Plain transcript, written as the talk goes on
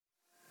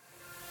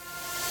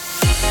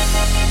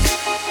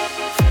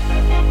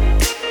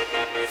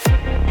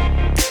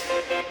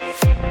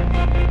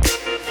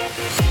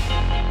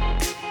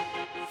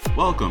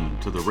Welcome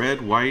to the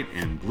Red, White,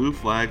 and Blue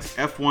Flags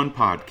F1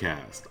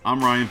 podcast.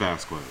 I'm Ryan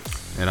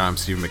Vasquez. And I'm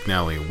Steve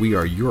McNally, and we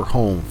are your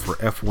home for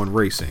F1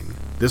 racing,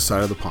 this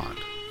side of the pond.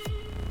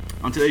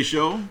 On today's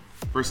show,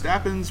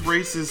 Verstappen's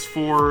race is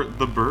for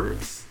the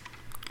birds.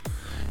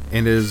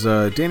 And is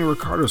Danny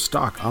Ricciardo's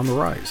stock on the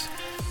rise?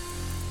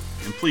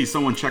 And please,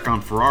 someone check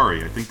on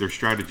Ferrari. I think their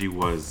strategy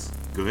was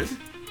good.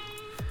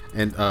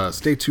 And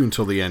stay tuned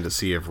till the end to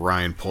see if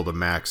Ryan pulled a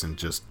Max and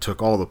just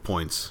took all the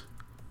points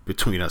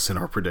between us in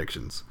our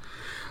predictions.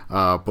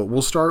 But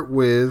we'll start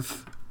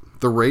with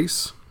the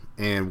race.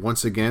 And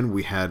once again,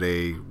 we had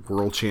a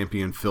world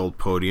champion filled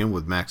podium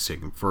with Max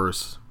taking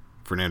first,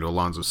 Fernando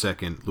Alonso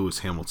second, Lewis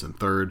Hamilton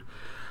third.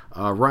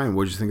 Ryan,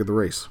 what did you think of the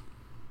race?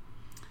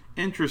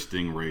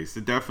 Interesting race.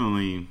 It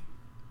definitely,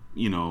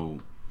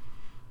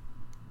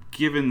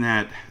 given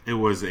that it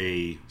was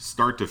a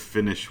start to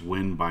finish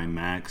win by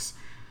Max,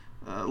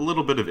 a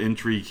little bit of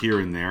intrigue here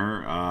and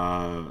there.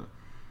 A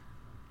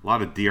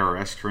lot of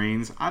DRS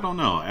trains. I don't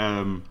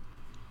know.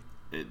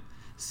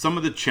 Some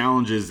of the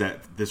challenges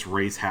that this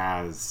race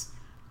has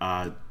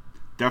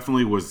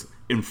definitely was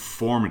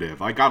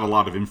informative. I got a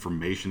lot of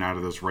information out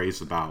of this race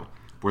about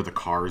where the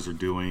cars are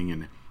doing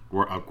and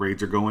where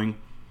upgrades are going.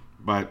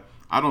 But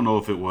I don't know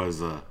if it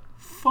was a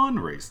fun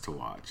race to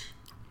watch.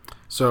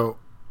 So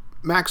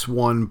Max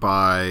won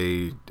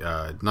by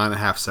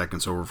 9.5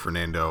 seconds over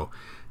Fernando.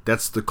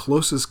 That's the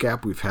closest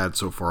gap we've had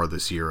so far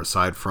this year,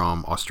 aside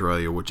from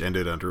Australia, which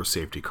ended under a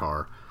safety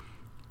car.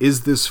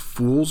 Is this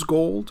fool's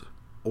gold,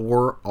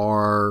 or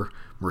are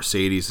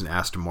Mercedes and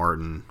Aston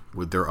Martin,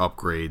 with their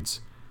upgrades,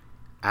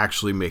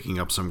 actually making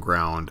up some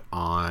ground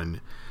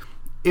on,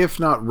 if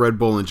not Red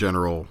Bull in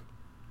general,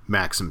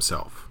 Max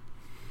himself?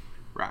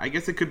 Right. I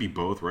guess it could be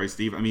both, right,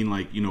 Steve? I mean,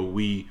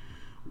 we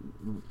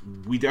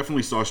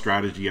definitely saw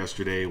strategy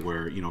yesterday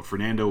where,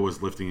 Fernando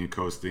was lifting and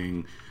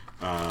coasting.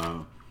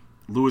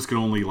 Lewis could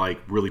only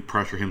really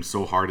pressure him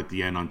so hard at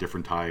the end on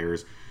different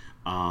tires.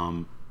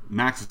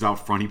 Max is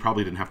out front. He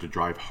probably didn't have to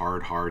drive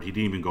hard. He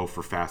didn't even go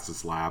for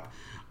fastest lap.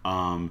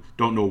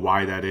 Don't know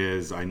why that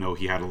is. I know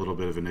he had a little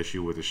bit of an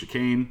issue with a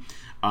chicane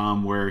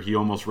where he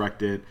almost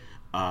wrecked it.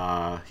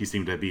 He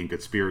seemed to be in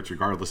good spirits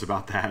regardless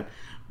about that.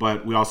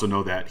 But we also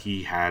know that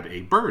he had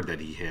a bird that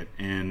he hit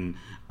in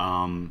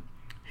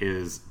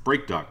his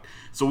brake duct.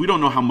 So we don't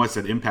know how much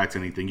that impacts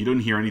anything. You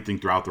didn't hear anything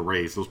throughout the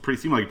race. It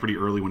seemed like pretty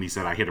early when he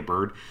said, I hit a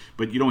bird.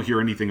 But you don't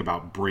hear anything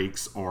about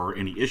brakes or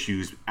any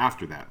issues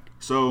after that.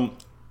 So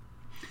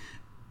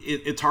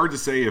it's hard to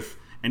say if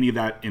any of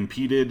that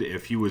impeded,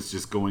 if he was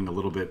just going a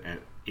little bit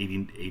at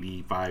 80,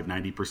 85,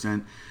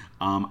 90%.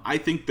 I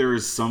think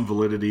there's some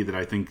validity that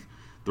I think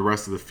the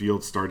rest of the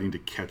field's starting to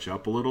catch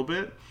up a little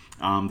bit.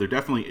 They're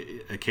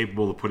definitely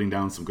capable of putting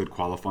down some good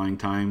qualifying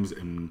times.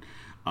 And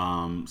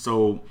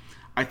so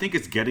I think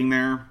it's getting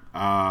there.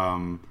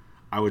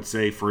 I would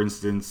say, for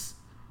instance,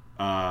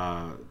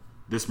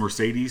 this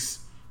Mercedes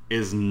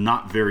is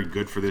not very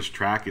good for this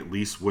track, at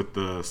least with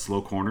the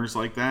slow corners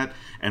like that.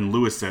 And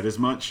Lewis said as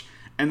much.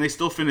 And they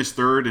still finished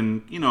third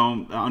and,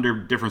 under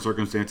different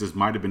circumstances,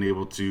 might have been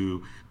able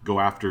to go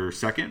after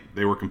second.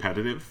 They were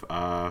competitive.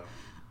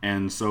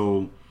 And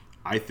so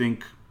I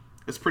think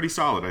it's pretty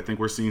solid. I think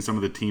we're seeing some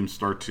of the teams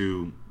start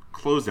to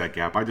close that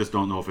gap. I just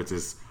don't know if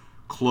it's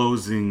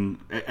closing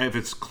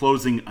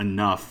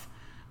enough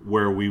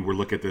where we would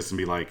look at this and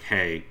be like,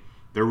 hey,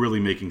 they're really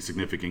making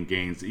significant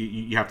gains.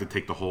 You have to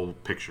take the whole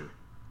picture.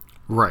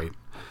 Right.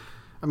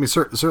 I mean,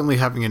 certainly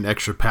having an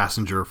extra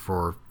passenger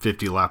for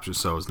 50 laps or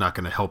so is not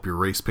going to help your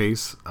race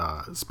pace,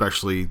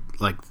 especially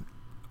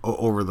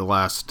over the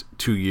last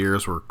 2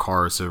 years where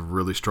cars have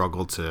really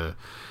struggled to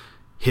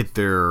hit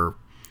their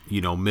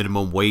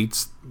minimum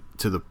weights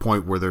to the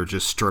point where they're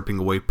just stripping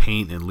away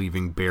paint and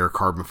leaving bare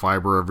carbon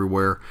fiber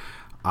everywhere.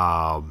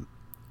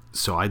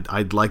 So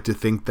I'd like to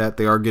think that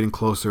they are getting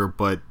closer,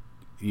 but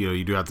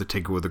you do have to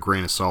take it with a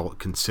grain of salt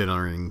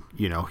considering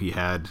he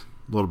had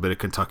a little bit of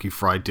Kentucky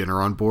Fried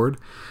Dinner on board.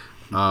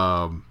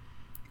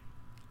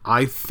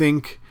 I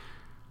think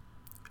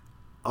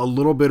a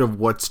little bit of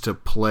what's to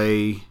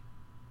play,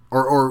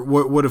 or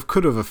what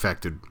could have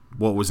affected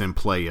what was in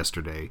play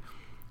yesterday.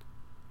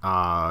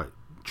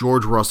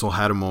 George Russell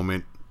had a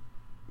moment,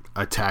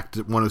 attacked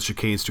one of the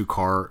chicanes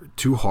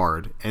too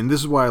hard, and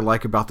this is what I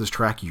like about this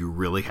track. You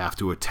really have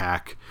to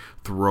attack,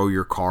 throw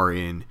your car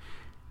in,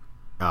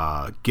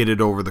 get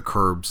it over the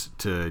curbs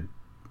to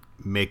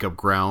make up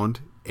ground,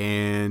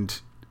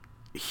 and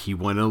he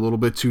went a little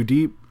bit too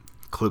deep,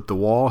 clipped the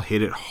wall,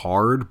 hit it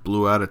hard,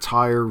 blew out a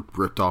tire,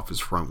 ripped off his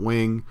front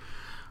wing.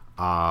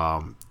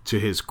 To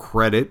his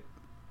credit,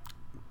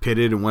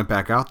 pitted and went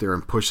back out there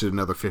and pushed it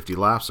another 50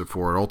 laps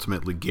before it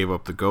ultimately gave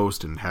up the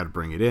ghost and had to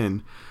bring it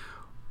in.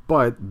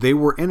 But they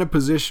were in a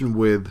position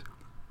with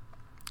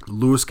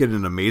Lewis getting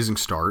an amazing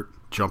start,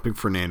 jumping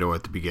Fernando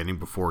at the beginning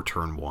before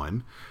turn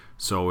one.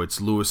 So it's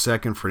Lewis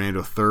second,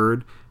 Fernando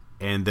third,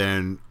 and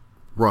then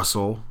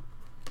Russell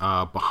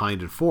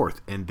behind and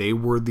fourth. And they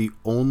were the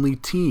only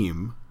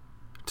team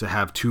to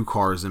have two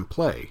cars in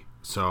play.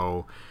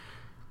 So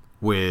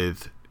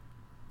with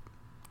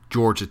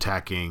George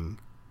attacking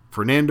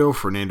Fernando.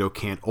 Fernando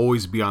can't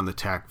always be on the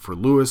tack for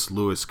Lewis.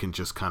 Lewis can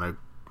just kind of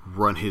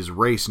run his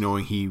race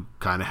knowing he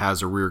kind of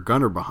has a rear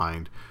gunner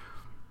behind.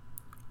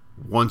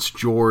 Once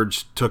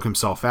George took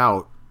himself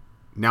out,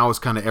 now it's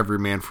kind of every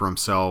man for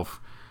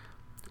himself.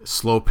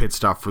 Slow pit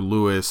stop for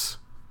Lewis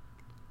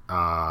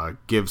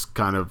gives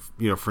kind of,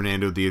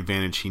 Fernando the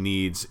advantage he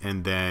needs,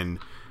 and then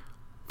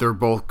they're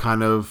both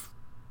kind of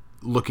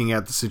looking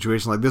at the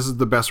situation like, this is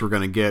the best we're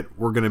going to get.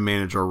 We're going to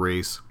manage our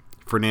race.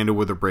 Fernando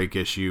with a brake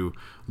issue.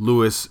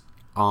 Lewis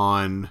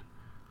on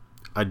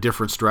a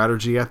different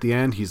strategy at the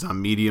end. He's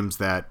on mediums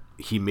that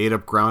he made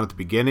up ground at the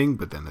beginning,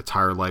 but then the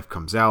tire life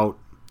comes out,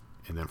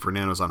 and then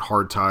Fernando's on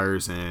hard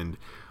tires, and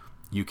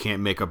you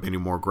can't make up any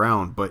more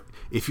ground. But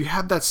if you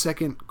have that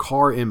second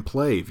car in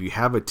play, if you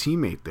have a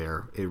teammate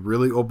there, it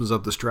really opens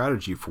up the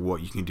strategy for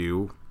what you can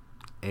do.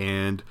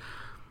 And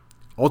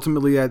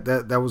ultimately,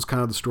 that was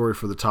kind of the story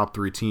for the top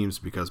three teams,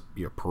 because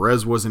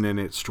Perez wasn't in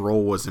it,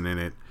 Stroll wasn't in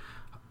it,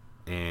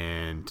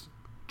 and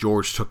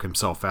George took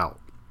himself out.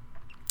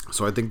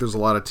 So I think there's a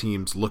lot of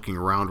teams looking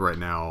around right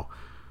now,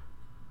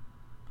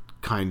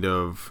 kind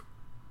of,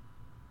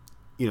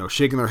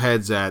 shaking their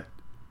heads at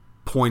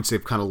points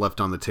they've kind of left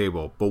on the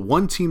table. But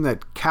one team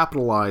that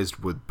capitalized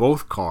with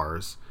both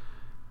cars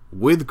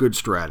with good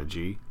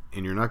strategy,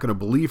 and you're not going to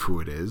believe who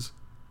it is,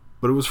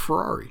 but it was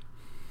Ferrari.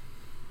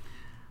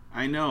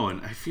 I know,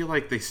 and I feel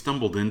like they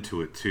stumbled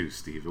into it too,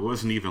 Steve. It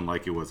wasn't even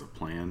like it was a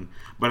plan.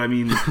 But I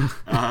mean,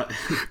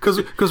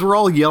 because we're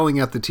all yelling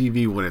at the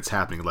TV when it's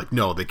happening, like,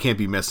 no, they can't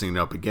be messing it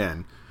up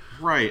again.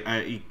 Right,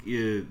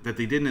 that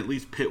they didn't at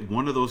least pit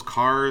one of those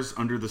cars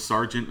under the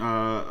Sargent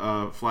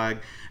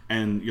flag,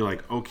 and you're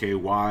like, okay,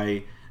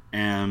 why?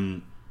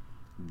 And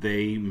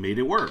they made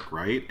it work,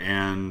 right?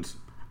 And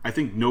I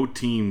think no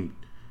team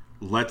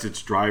lets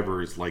its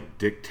drivers like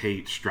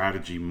dictate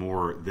strategy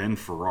more than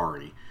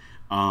Ferrari.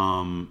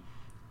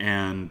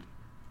 And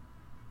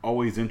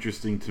always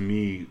interesting to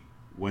me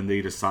when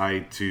they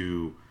decide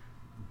to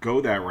go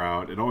that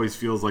route. It always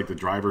feels like the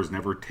drivers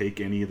never take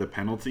any of the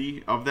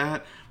penalty of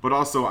that, but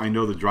also I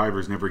know the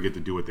drivers never get to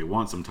do what they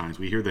want. Sometimes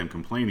we hear them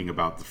complaining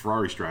about the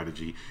Ferrari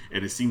strategy,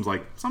 and it seems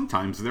like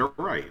sometimes they're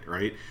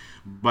right?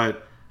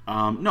 But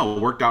no,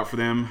 it worked out for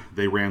them.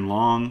 They ran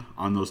long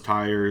on those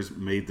tires,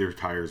 made their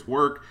tires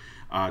work,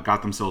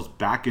 got themselves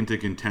back into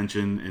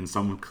contention in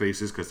some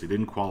cases because they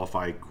didn't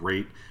qualify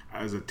great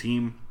as a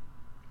team,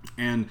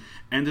 and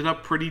ended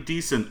up pretty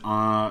decent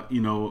a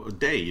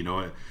day.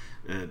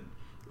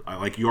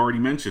 Like you already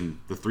mentioned,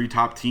 the three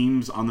top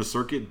teams on the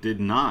circuit did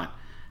not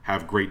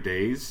have great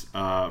days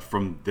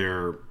from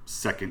their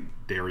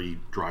secondary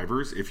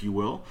drivers, if you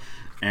will,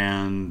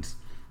 and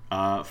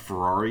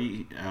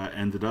Ferrari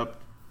ended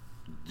up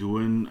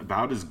doing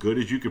about as good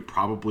as you could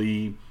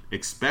probably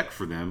expect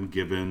for them,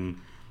 given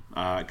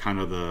kind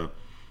of the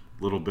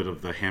little bit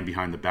of the hand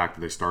behind the back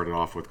that they started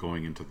off with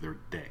going into their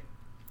day.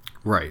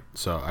 Right.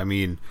 So, I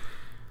mean,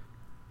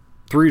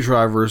 three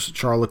drivers,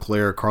 Charles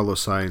Leclerc,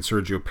 Carlos Sainz,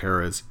 Sergio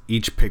Perez,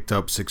 each picked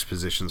up 6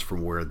 positions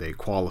from where they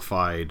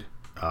qualified.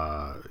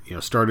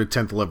 Started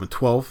 10th, 11th,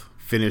 12th,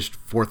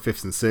 finished 4th,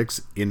 5th, and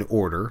 6th in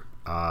order.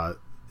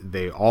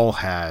 They all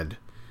had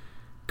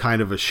kind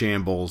of a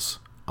shambles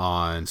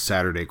on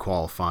Saturday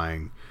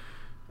qualifying.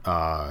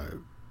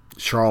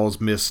 Charles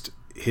missed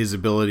his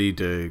ability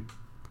to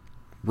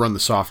run the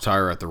soft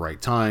tire at the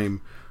right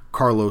time.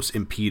 Carlos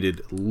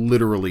impeded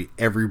literally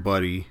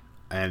everybody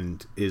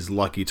and is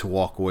lucky to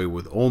walk away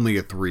with only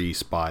a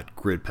 3-spot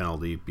grid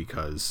penalty,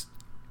 because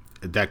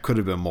that could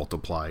have been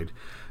multiplied.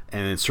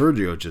 And then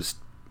Sergio just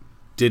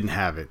didn't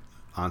have it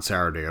on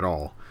Saturday at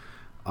all.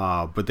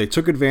 But they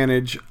took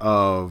advantage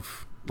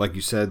of, like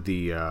you said,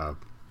 the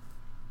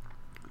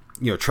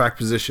track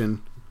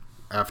position.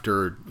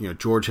 After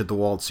George hit the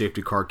wall, the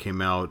safety car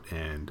came out,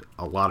 and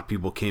a lot of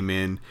people came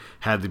in,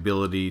 had the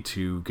ability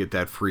to get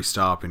that free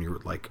stop, and you're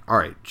like, all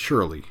right,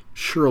 surely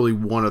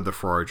one of the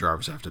Ferrari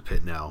drivers have to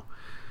pit now.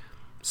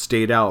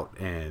 Stayed out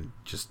and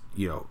just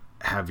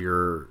have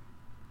your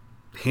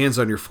hands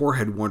on your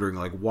forehead, wondering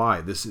like,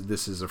 why this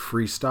is a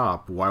free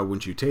stop? Why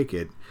wouldn't you take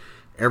it?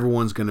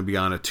 Everyone's going to be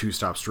on a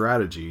 2-stop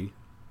strategy,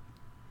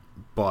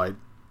 but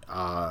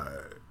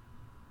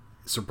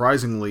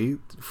surprisingly,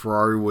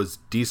 Ferrari was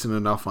decent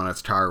enough on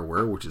its tire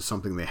wear, which is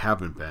something they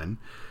haven't been.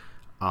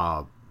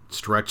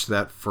 Stretched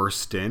that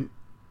first stint,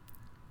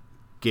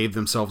 gave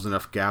themselves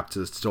enough gap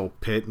to still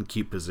pit and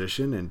keep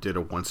position, and did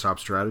a 1-stop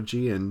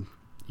strategy, and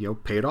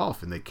paid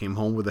off. And they came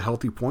home with a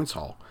healthy points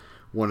haul,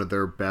 one of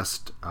their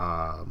best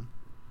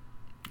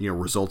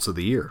results of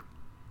the year.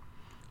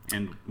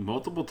 And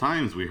multiple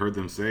times we heard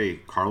them say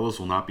Carlos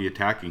will not be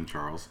attacking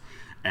Charles,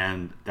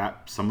 and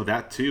that some of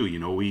that too.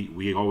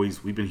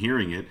 We've been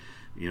hearing it.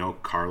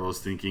 Carlos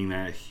thinking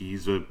that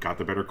he's got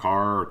the better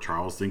car, or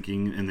Charles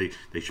thinking, and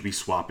they should be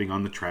swapping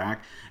on the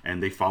track,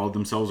 and they followed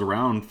themselves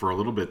around for a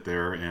little bit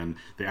there, and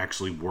they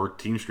actually worked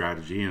team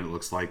strategy, and it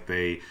looks like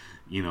they,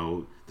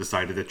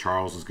 decided that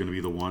Charles was going to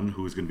be the one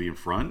who was going to be in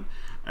front,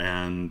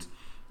 and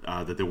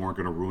that they weren't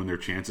going to ruin their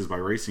chances by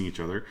racing each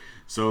other.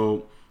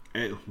 So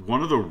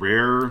one of the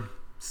rare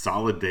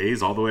solid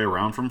days all the way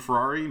around from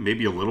Ferrari.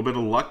 Maybe a little bit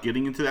of luck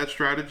getting into that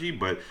strategy,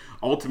 but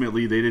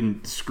ultimately they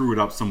didn't screw it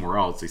up somewhere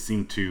else. They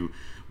seemed to,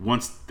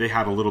 once they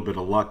had a little bit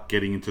of luck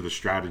getting into the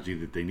strategy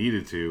that they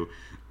needed to,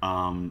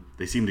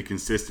 they seemed to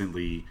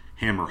consistently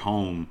hammer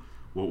home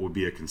what would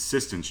be a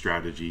consistent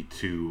strategy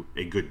to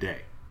a good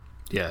day.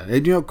 Yeah,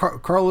 and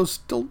Carlos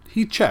still,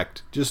 he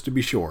checked just to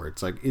be sure.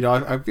 It's like,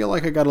 I feel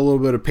like I got a little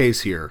bit of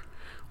pace here,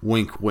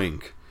 wink,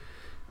 wink,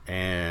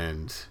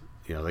 and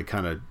they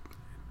kind of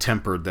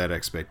tempered that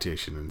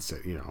expectation and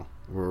said,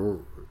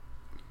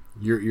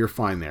 you're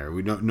fine there.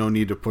 We no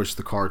need to push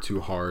the car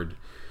too hard.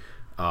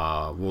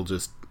 We'll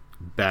just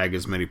bag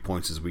as many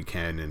points as we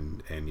can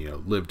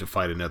and live to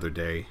fight another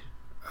day.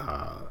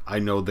 I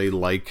know they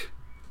like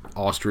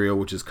Austria,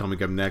 which is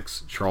coming up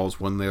next. Charles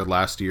won there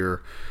last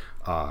year.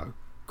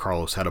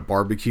 Carlos had a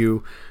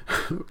barbecue,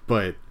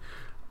 but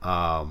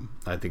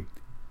I think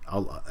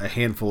a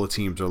handful of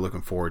teams are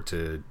looking forward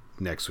to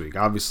next week.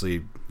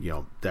 Obviously,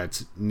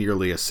 that's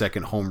nearly a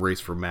second home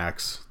race for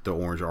Max. The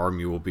Orange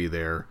Army will be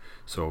there,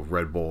 so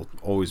Red Bull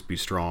always be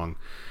strong.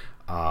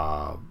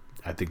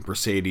 I think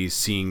Mercedes,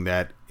 seeing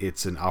that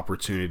it's an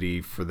opportunity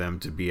for them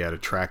to be at a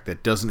track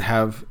that doesn't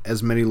have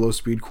as many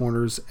low-speed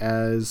corners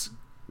as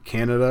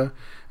Canada,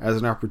 as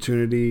an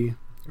opportunity.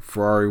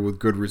 Ferrari with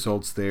good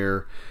results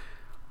there.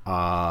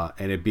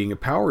 And it being a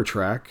power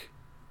track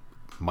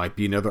might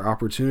be another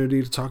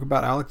opportunity to talk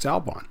about Alex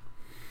Albon.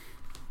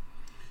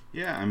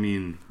 Yeah,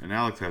 and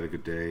Alex had a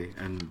good day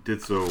and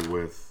did so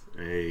with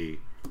a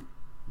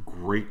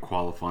great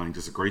qualifying,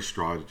 just a great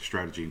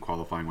strategy in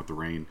qualifying with the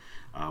rain.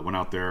 Went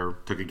out there,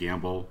 took a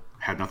gamble,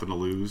 had nothing to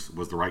lose,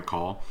 was the right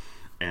call,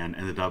 and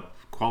ended up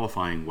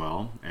qualifying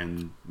well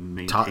and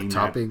maintaining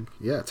topping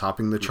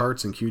the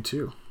charts in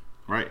Q2.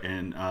 Right,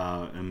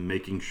 and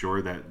making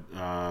sure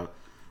that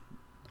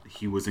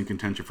he was in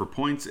contention for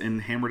points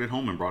and hammered it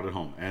home and brought it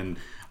home. And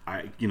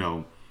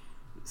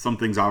some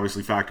things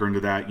obviously factor into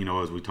that.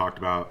 As we talked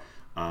about,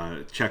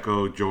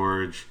 Checo,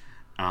 George,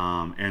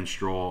 and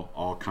Stroll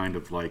all kind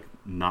of like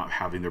not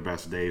having their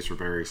best days for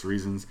various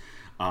reasons,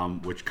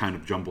 which kind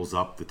of jumbles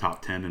up the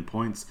top 10 in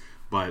points,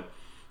 but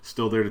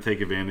still there to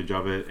take advantage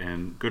of it.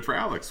 And good for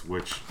Alex,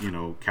 which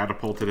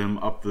catapulted him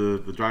up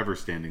the driver's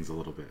standings a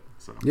little bit.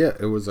 So yeah,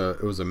 it was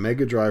a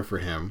mega drive for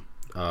him.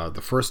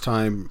 The first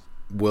time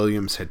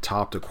Williams had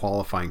topped a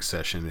qualifying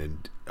session in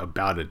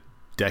about a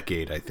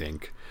decade, I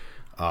think,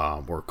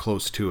 or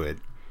close to it.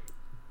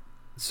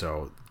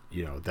 So,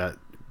 that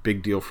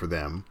big deal for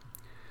them.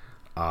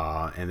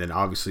 And then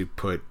obviously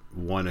put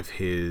one of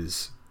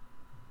his,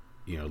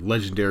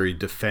 legendary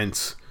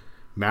defense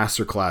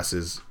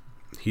masterclasses.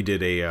 He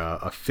did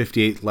a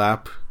 58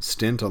 lap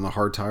stint on the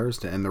hard tires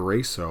to end the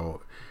race.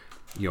 So,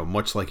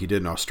 much like he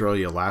did in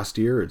Australia last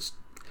year, it's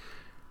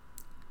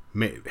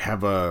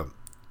have a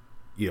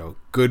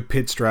good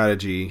pit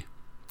strategy,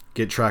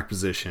 get track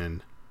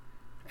position,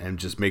 and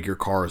just make your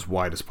car as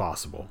wide as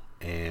possible.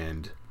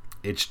 And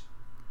it's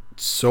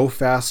so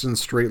fast and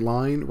straight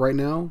line right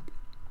now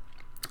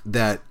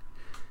that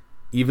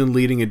even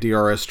leading a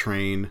DRS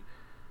train,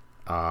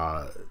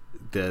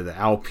 the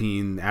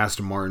Alpine,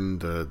 Aston Martin,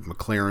 the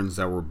McLarens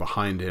that were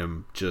behind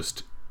him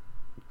just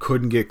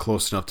couldn't get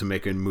close enough to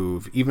make a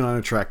move, even on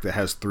a track that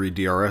has 3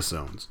 DRS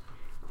zones.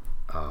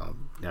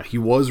 Now, he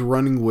was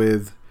running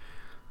with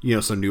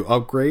some new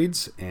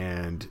upgrades,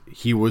 and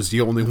he was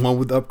the only one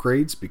with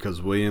upgrades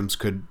because Williams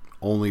could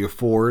only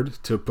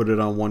afford to put it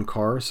on one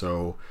car.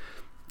 So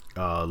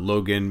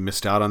Logan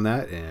missed out on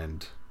that,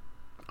 and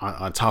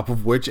on top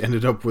of which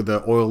ended up with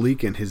an oil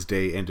leak, and his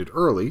day ended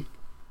early.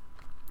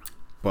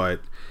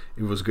 But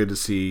it was good to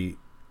see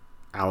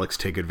Alex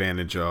take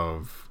advantage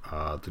of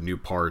the new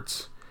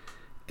parts.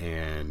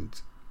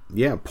 And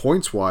yeah,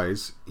 points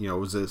wise, it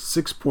was a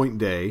 6-point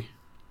day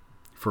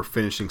for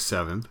finishing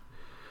 7th,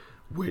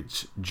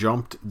 which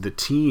jumped the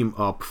team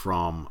up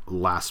from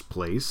last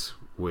place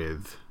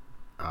with,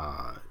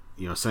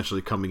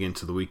 essentially coming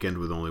into the weekend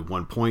with only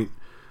 1 point.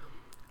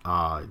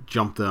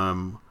 Jumped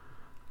them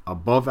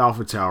above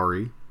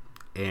AlphaTauri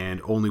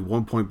and only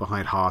 1 point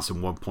behind Haas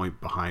and 1 point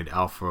behind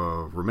Alfa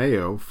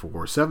Romeo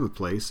for 7th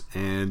place.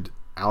 And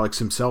Alex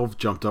himself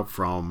jumped up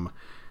from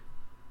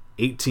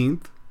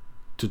 18th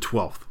to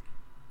 12th.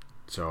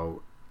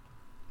 So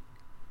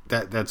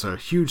that's a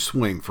huge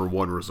swing for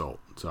one result.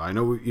 So I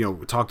know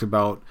we talked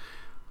about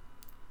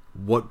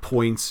what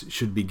points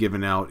should be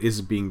given out. Is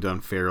it being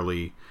done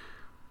fairly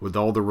with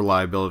all the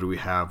reliability we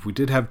have? We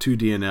did have 2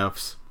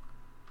 DNFs,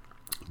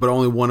 but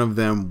only one of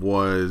them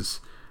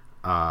was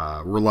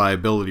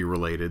reliability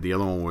related. The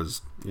other one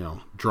was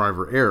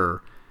driver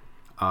error.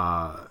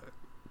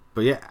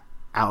 But yeah,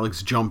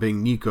 Alex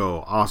jumping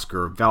Nico,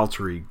 Oscar,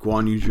 Valtteri,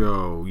 Guan Yu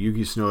Zhou,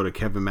 Yuki Tsunoda,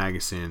 Kevin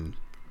Magnussen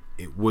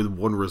with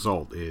one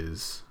result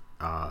is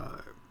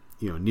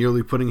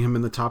nearly putting him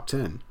in the top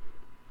 10.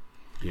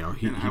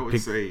 I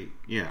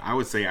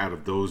would say out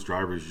of those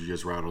drivers you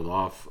just rattled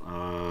off,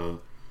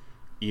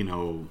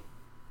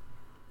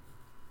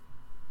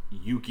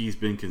 Yuki's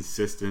been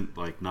consistent,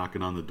 like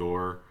knocking on the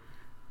door,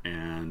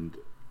 and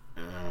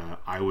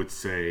I would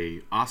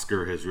say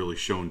Oscar has really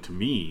shown to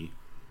me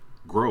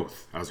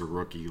growth as a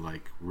rookie.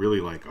 Like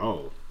really, like,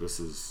 oh, this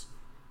is,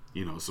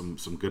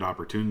 some good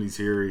opportunities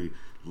here.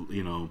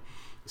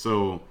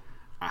 So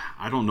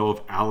I don't know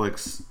if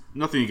Alex.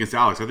 Nothing against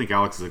Alex. I think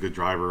Alex is a good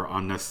driver.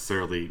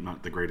 Unnecessarily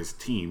not the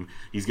greatest team.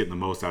 He's getting the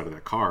most out of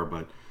that car,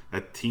 but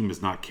that team is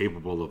not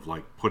capable of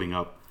like putting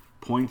up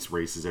points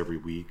races every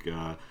week.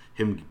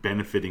 Him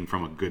benefiting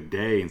from a good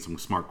day and some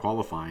smart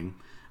qualifying,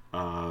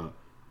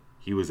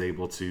 he was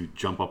able to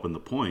jump up in the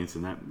points,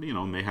 and that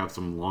may have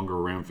some longer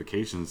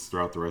ramifications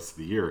throughout the rest of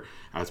the year.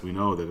 As we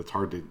know that it's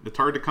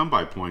hard to come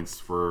by points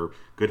for a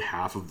good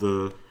half of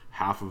the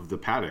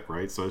paddock,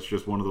 right? So it's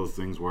just one of those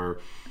things where,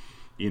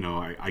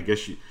 I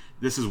guess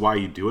this is why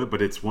you do it,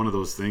 but it's one of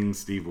those things,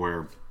 Steve,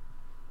 where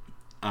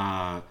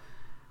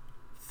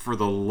for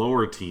the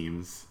lower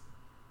teams,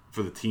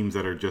 for the teams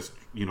that are just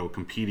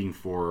competing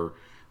for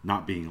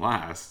not being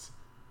last,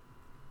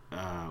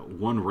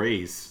 one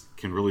race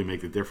can really make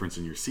the difference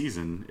in your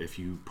season if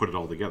you put it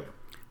all together.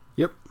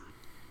 Yep.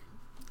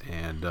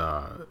 And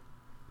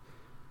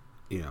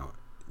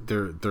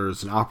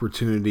there's an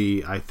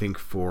opportunity, I think,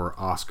 for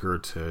Oscar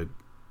to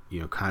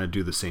kind of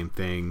do the same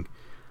thing.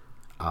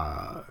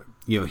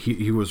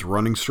 He was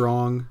running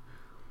strong,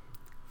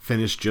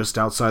 finished just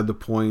outside the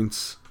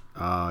points.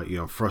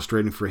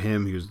 Frustrating for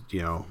him. He was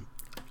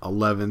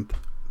 11th.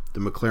 The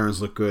McLarens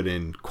looked good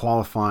in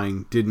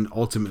qualifying. Didn't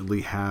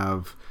ultimately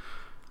have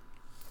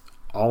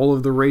all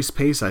of the race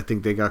pace. I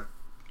think they got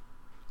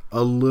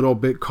a little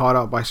bit caught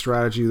out by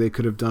strategy. They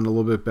could have done a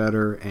little bit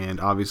better. And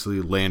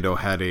obviously Lando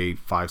had a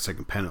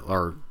 5-second penalty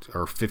or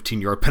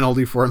 15-yard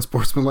penalty for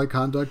unsportsmanlike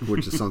conduct,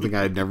 which is something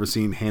I had never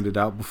seen handed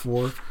out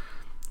before.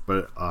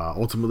 But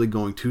ultimately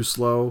going too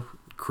slow,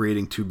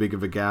 creating too big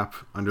of a gap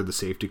under the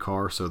safety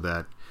car so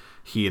that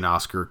he and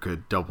Oscar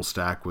could double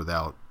stack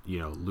without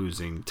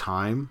losing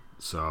time.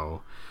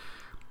 So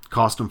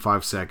cost him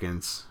 5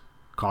 seconds,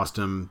 cost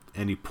him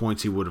any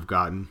points he would have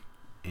gotten.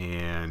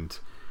 And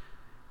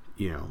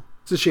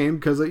it's a shame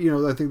because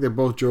I think they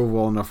both drove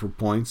well enough for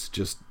points,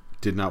 just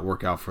did not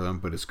work out for them.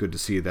 But it's good to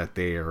see that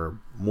they are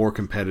more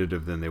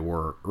competitive than they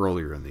were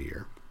earlier in the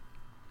year.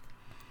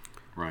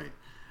 Right.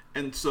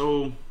 And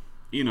so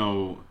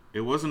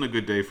it wasn't a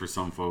good day for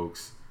some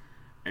folks.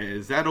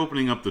 Is that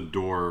opening up the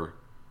door?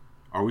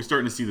 Are we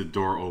starting to see the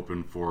door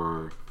open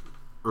for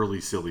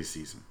early silly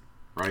season,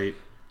 right?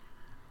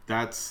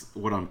 That's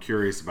what I'm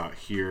curious about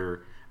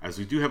here, as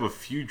we do have a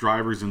few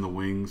drivers in the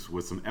wings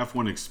with some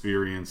F1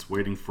 experience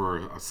waiting for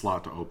a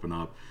slot to open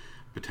up,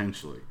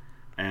 potentially.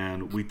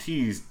 And we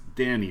teased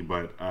Danny,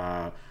 but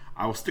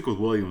I'll stick with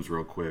Williams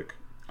real quick.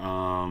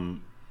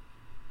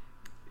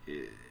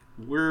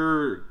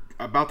 We're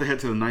about to head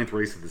to the 9th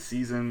race of the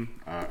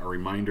season. A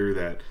reminder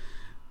that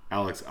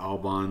Alex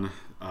Albon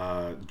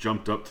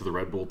jumped up to the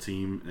Red Bull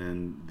team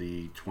in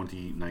the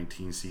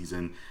 2019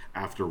 season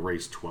after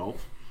race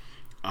 12.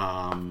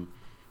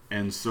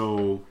 And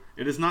so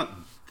it is not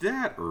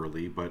that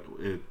early, but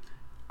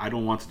I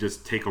don't want to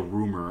just take a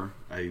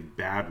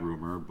bad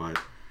rumor,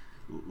 but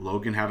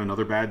Logan had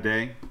another bad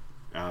day.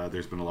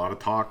 There's been a lot of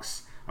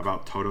talks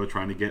about Toto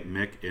trying to get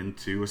Mick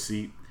into a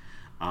seat.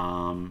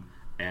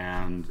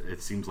 And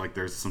it seems like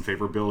there's some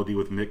favorability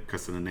with Mick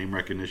because of the name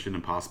recognition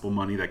and possible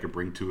money that could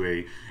bring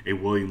to a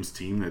Williams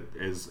team that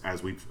is,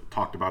 as we've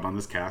talked about on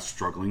this cast,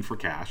 struggling for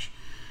cash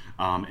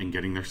and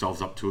getting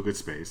themselves up to a good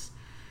space.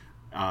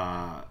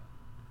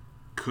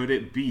 Could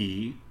it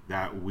be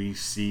that we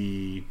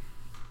see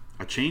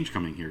a change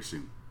coming here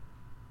soon?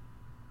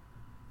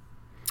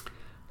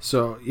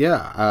 So,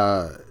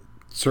 yeah,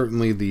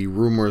 certainly the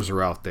rumors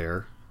are out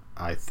there.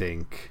 I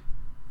think,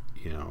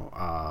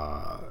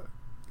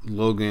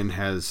 Logan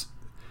has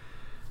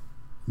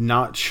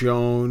not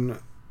shown,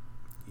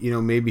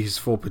 maybe his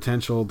full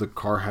potential. The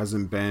car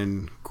hasn't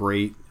been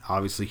great.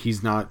 Obviously,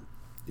 he's not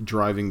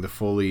driving the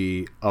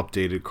fully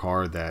updated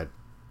car that,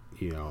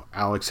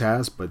 Alex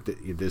has, but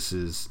this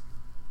is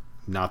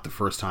not the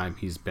first time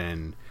he's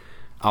been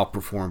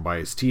outperformed by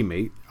his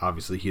teammate.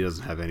 Obviously, he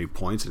doesn't have any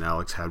points, and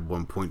Alex had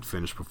 1 point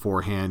finish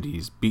beforehand.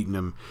 He's beaten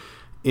him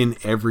in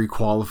every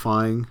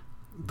qualifying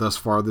thus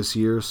far this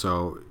year,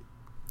 so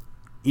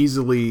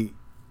easily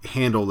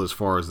handled as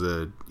far as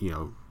the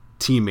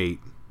teammate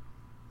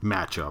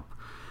matchup.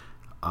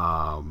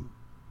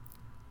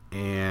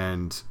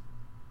 And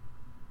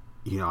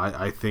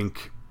I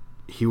think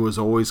he was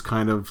always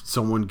kind of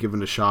someone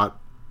given a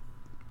shot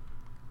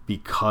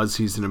because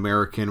he's an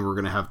American. We're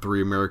going to have 3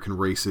 American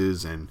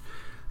races, and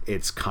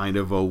it's kind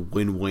of a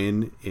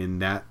win-win in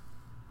that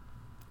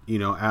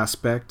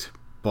aspect.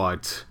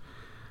 But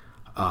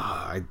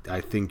I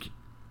think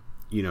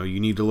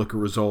you need to look at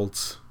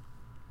results.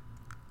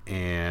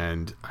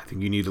 And I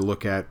think you need to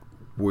look at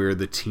where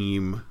the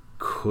team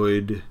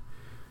could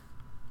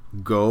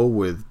go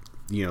with,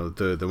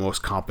 the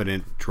most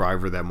competent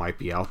driver that might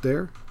be out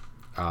there.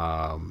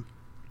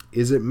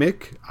 Is it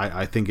Mick?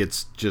 I think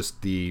it's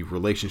just the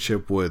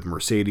relationship with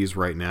Mercedes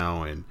right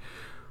now. And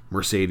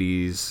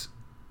Mercedes,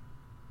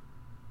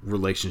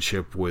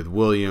 relationship with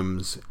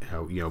Williams,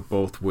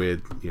 both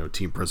with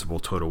team principal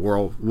Toto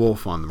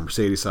Wolff on the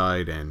Mercedes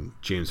side and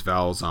James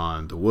Vowles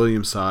on the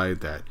Williams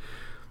side, that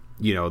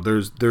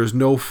there's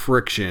no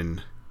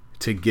friction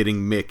to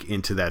getting Mick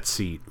into that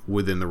seat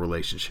within the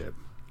relationship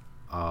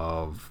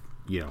of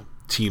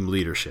team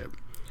leadership.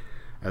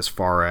 As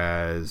far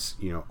as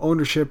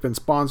ownership and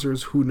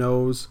sponsors, who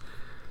knows?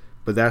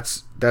 But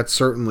that's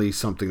certainly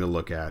something to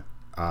look at.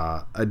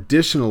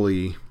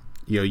 Additionally,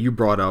 you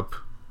brought up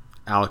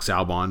Alex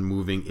Albon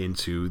moving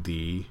into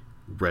the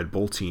Red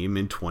Bull team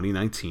in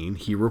 2019.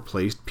 He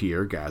replaced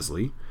Pierre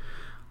Gasly.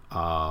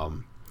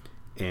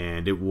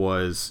 And it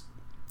was,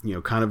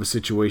 kind of a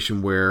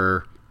situation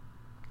where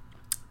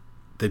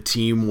the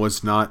team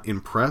was not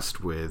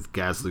impressed with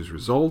Gasly's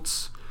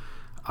results.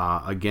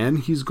 Again,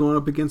 he's going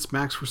up against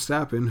Max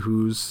Verstappen,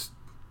 who's,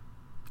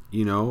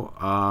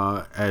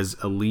 as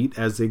elite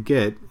as they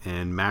get.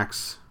 And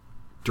Max,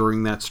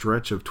 during that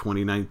stretch of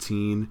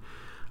 2019,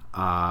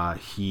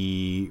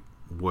 he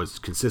was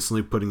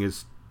consistently putting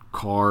his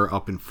car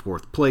up in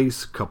fourth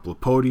place, a couple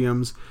of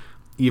podiums,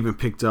 even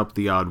picked up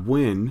the odd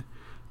win.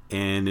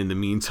 And in the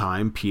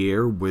meantime,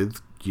 Pierre,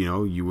 with,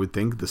 you would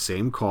think the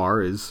same car,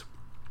 is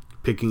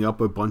picking up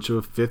a bunch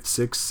of fifth,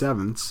 sixth,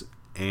 sevenths,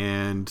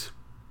 and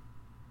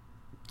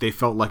they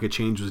felt like a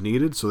change was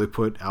needed, so they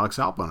put Alex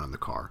Albon on the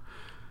car.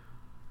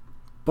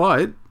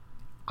 But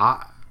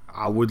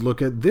I would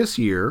look at this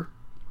year.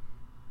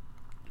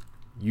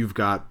 You've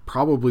got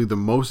probably the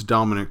most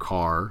dominant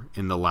car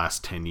in the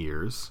last 10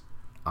 years.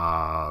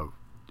 There's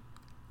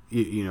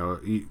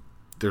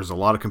a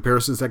lot of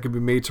comparisons that could be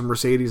made to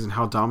Mercedes and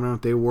how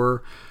dominant they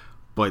were,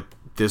 but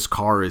this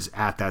car is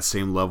at that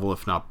same level,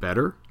 if not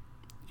better.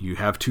 You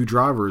have two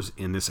drivers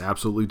in this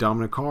absolutely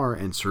dominant car,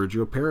 and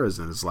Sergio Perez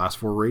in his last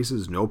 4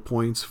 races, no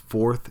points,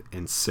 4th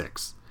and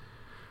 6th.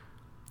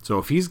 So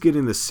if he's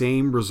getting the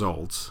same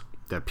results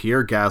that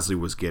Pierre Gasly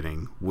was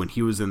getting when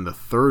he was in the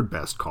 3rd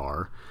best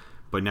car,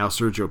 but now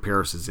Sergio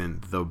Perez is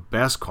in the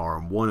best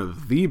car, one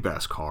of the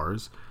best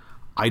cars,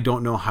 I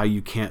don't know how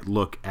you can't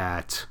look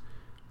at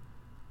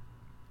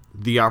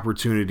the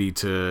opportunity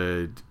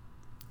to...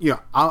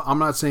 I'm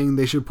not saying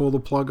they should pull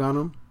the plug on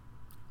him.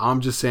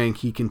 I'm just saying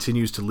he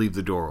continues to leave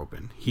the door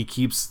open. He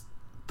keeps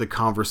the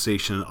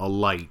conversation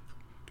alight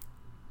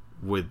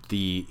with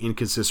the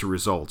inconsistent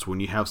results. When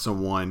you have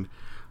someone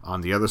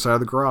on the other side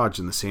of the garage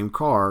in the same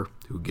car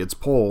who gets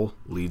pole,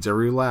 leads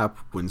every lap,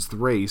 wins the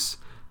race,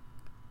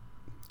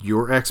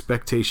 your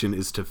expectation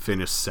is to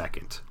finish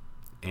second.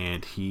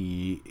 And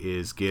he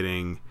is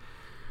getting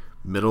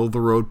middle of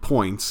the road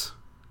points,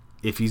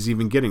 if he's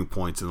even getting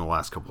points in the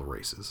last couple of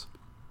races.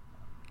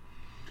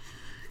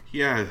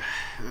 Yeah,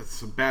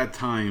 it's a bad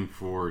time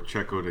for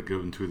Checo to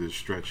go into this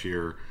stretch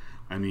here.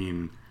 I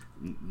mean,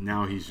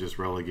 now he's just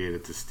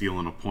relegated to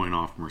stealing a point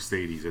off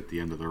Mercedes at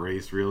the end of the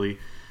race, really,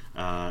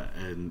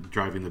 and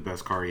driving the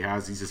best car he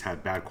has. He's just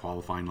had bad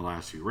qualifying the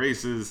last few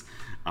races,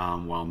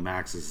 while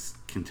Max has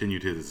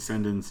continued his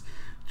ascendance.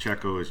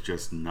 Checo has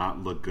just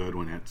not looked good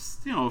when it's,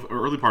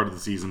 early part of the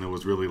season, it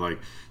was really like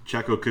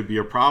Checo could be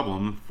a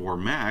problem for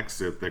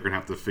Max if they're going to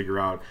have to figure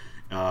out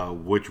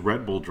which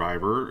Red Bull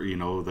driver,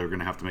 they're going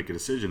to have to make a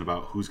decision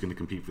about who's going to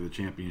compete for the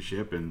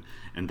championship and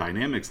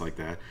dynamics like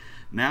that.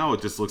 Now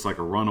it just looks like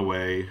a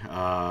runaway,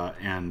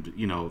 and,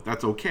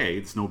 that's okay.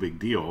 It's no big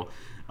deal.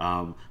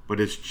 But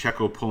it's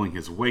Checo pulling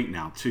his weight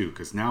now, too,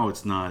 because now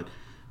it's not...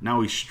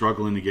 Now he's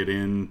struggling to get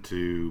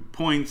into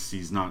points.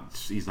 He's not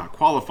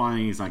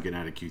qualifying. He's not getting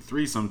out of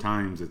Q3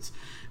 sometimes. It's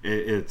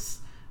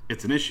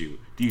an issue.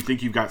 Do you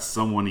think you've got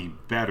someone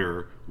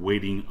better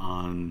waiting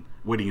in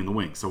the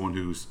wings? Someone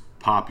who's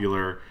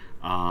popular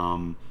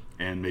and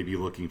maybe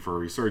looking for a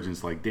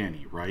resurgence like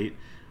Danny, right?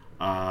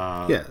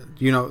 Checo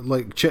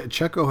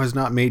has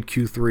not made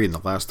Q3 in the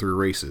last 3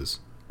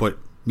 races, but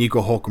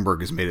Nico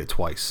Hülkenberg has made it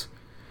twice.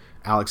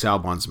 Alex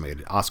Albon's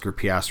made it. Oscar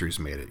Piastri's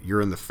made it. You're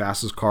in the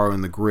fastest car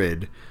in the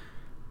grid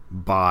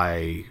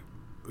by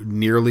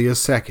nearly a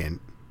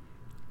second,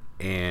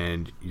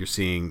 and you're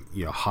seeing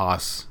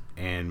Haas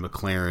and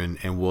McLaren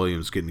and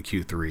Williams get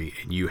into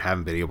Q3, and you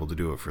haven't been able to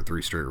do it for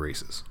 3 straight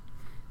races.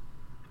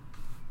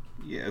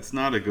 Yeah, it's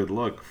not a good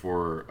look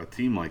for a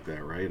team like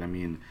that, right? I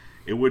mean,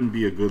 it wouldn't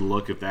be a good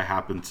look if that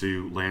happened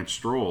to Lance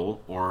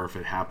Stroll or if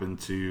it happened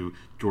to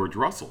George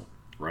Russell,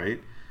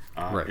 right?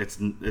 Right.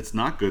 It's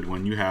not good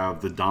when you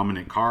have the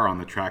dominant car on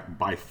the track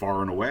by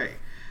far and away.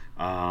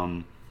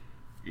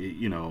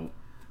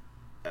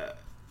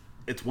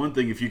 It's one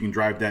thing if you can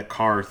drive that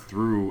car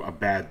through a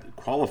bad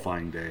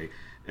qualifying day.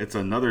 It's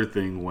another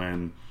thing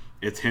when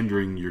it's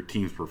hindering your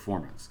team's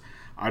performance.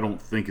 I don't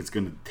think it's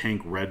going to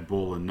tank Red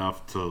Bull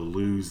enough to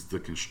lose the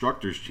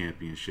Constructors'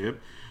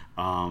 Championship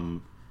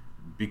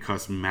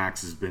because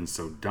Max has been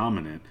so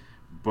dominant.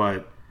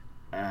 But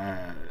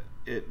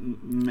it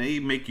may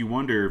make you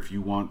wonder if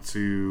you want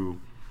to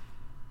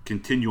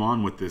continue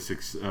on with this,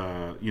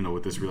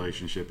 with this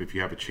relationship if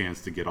you have a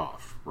chance to get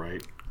off,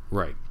 right?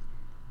 Right.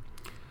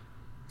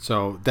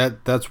 So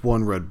that's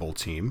one Red Bull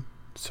team.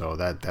 So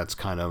that's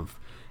kind of,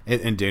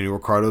 and Daniel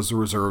Ricciardo's the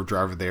reserve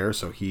driver there.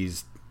 So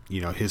he's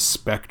his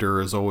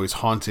specter is always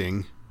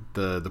haunting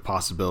the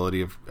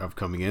possibility of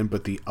coming in.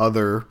 But the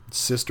other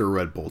sister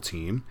Red Bull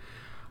team,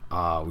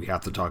 we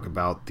have to talk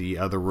about the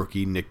other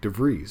rookie, Nick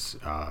DeVries.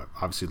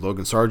 Obviously,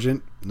 Logan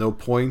Sargent, no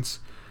points.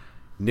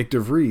 Nick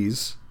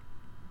DeVries,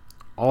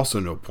 also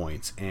no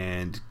points,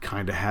 and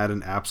kind of had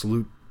an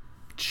absolute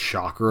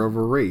shocker of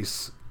a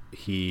race.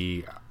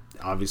 He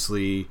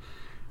obviously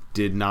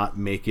did not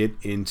make it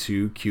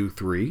into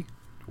Q3,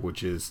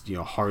 which is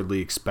hardly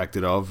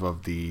expected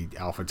of the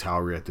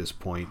AlphaTauri at this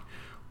point.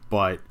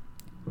 But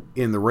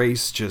in the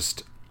race,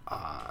 just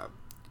had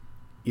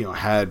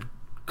a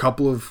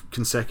couple of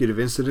consecutive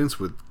incidents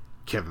with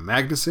Kevin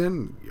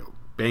Magnussen,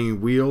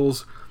 banging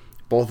wheels,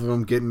 both of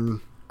them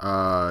getting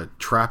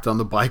trapped on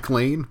the bike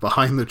lane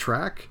behind the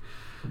track,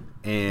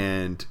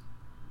 and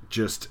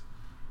just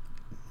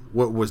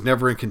what was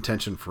never in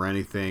contention for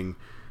anything,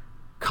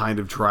 kind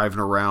of driving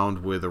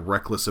around with a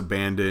reckless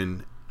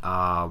abandon.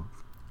 I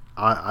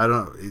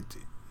don't.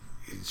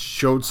 It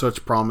showed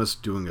such promise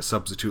doing a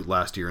substitute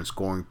last year and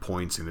scoring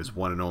points in his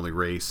one and only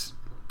race,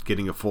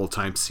 getting a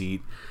full-time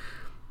seat,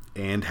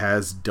 and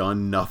has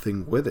done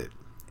nothing with it.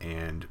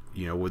 And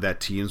with that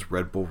team's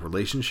Red Bull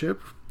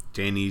relationship,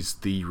 Danny's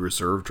the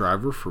reserve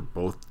driver for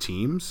both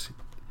teams,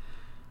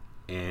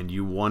 and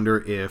you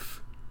wonder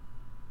if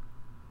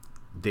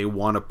they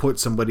want to put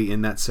somebody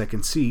in that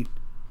second seat,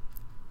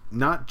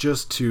 not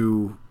just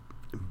to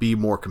be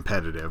more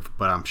competitive,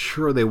 but I'm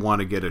sure they want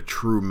to get a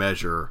true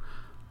measure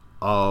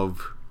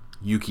of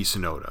Yuki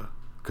Tsunoda,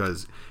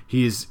 because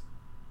he is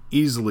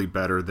easily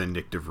better than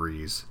Nick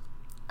DeVries,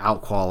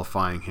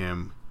 out-qualifying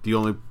him, the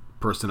only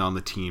person on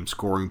the team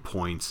scoring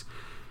points.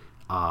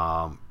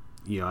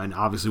 And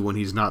obviously when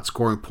he's not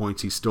scoring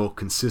points, he's still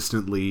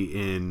consistently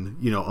in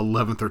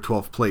 11th or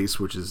 12th place,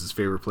 which is his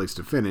favorite place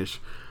to finish.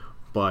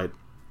 But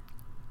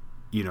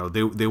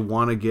they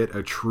want to get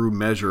a true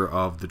measure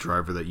of the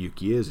driver that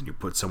Yuki is, and you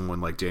put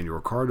someone like Daniel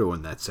Ricciardo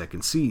in that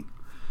second seat,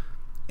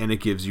 and it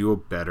gives you a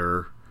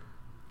better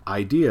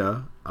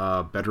idea,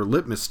 a better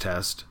litmus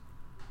test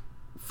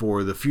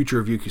for the future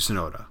of Yuki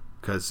Tsunoda.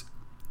 Because,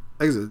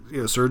 like I said,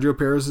 Sergio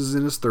Perez is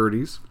in his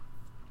 30s,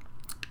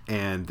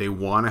 and they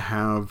want to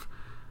have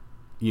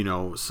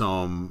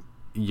some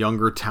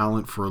younger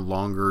talent for a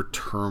longer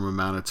term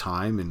amount of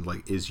time. And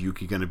is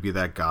Yuki going to be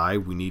that guy?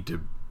 We need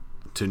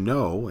to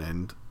know,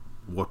 and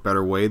what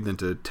better way than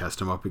to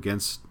test him up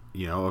against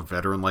a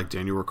veteran like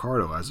Daniel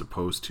Ricciardo as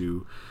opposed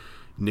to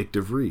Nick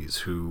DeVries,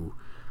 who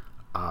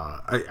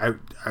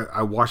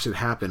I watched it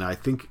happen. I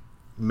think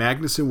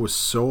Magnussen was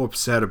so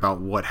upset about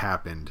what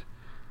happened,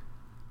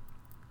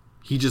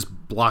 he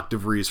just blocked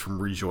DeVries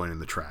from rejoining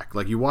the track.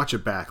 You watch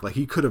it back,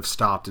 he could have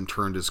stopped and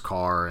turned his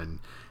car and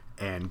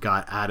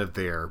got out of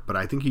there, but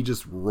I think he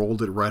just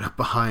rolled it right up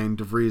behind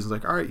DeVries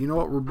and all right, you know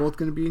what, we're both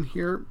going to be in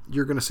here,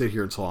 you're going to sit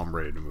here until I'm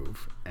ready to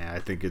move. And I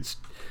think it's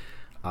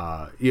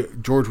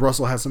George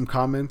Russell has some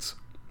comments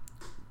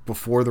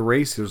before the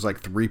race. There's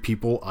 3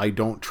 people I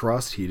don't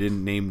trust. He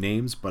didn't name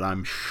names, but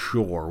I'm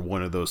sure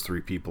one of those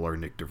 3 people are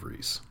Nick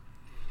DeVries.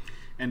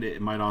 And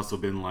it might also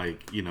been I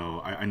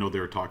know they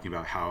were talking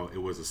about how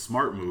it was a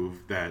smart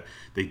move that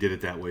they did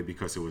it that way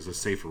because it was a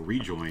safer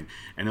rejoin,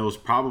 and it was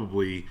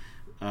probably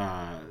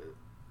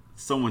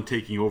someone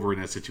taking over in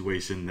that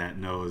situation that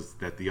knows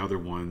that the other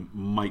one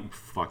might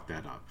fuck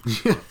that up.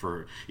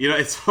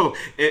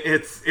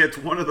 It's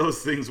one of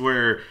those things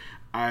where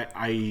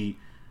I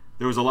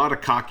there was a lot of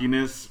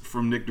cockiness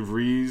from Nick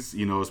DeVries,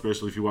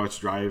 especially if you watch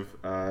Drive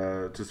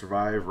to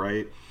Survive,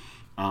 right?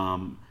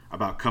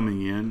 About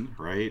coming in,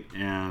 right?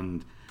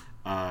 And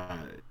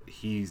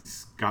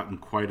he's gotten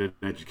quite an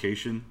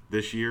education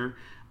this year.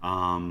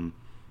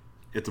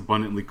 It's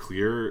abundantly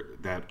clear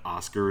that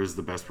Oscar is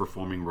the best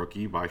performing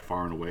rookie by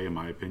far and away, in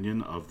my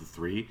opinion, of the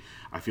 3.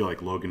 I feel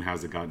like Logan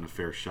hasn't gotten a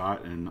fair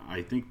shot, and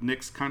I think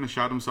Nick's kind of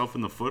shot himself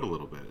in the foot a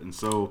little bit. And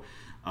so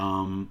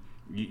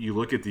you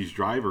look at these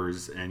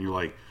drivers and you're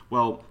like,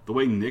 well, the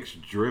way Nick's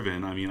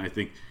driven, I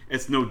think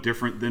it's no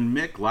different than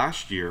Mick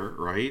last year,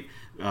 right?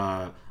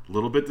 A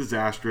little bit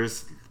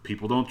disastrous.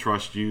 People don't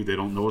trust you. They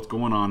don't know what's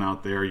going on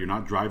out there. You're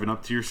not driving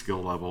up to your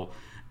skill level.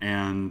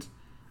 And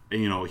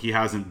he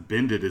hasn't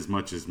bended as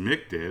much as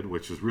Mick did,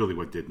 which is really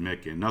what did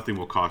Mick in. Nothing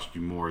will cost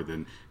you more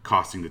than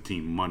costing the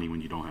team money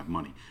when you don't have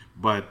money.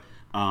 But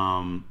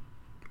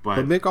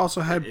Mick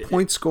also had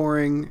point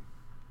scoring,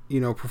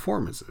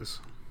 performances.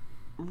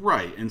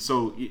 Right. And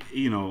so,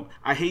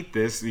 I hate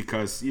this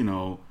because, you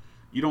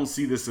don't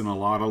see this in a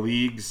lot of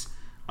leagues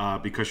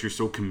because you're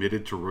so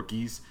committed to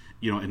rookies,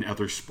 in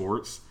other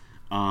sports.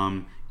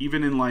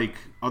 Even in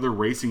other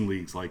racing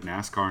leagues like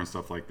NASCAR and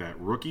stuff like that,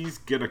 rookies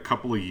get a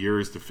couple of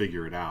years to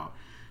figure it out.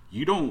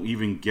 You don't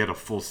even get a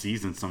full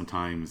season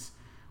sometimes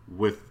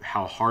with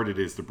how hard it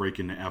is to break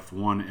into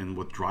F1, and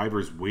with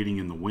drivers waiting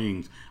in the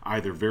wings,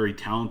 either very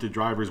talented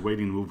drivers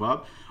waiting to move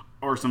up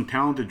or some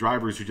talented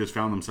drivers who just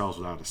found themselves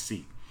without a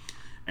seat.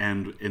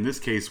 And in this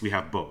case, we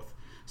have both.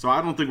 So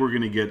I don't think we're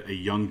going to get a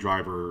young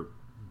driver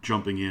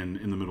jumping in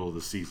the middle of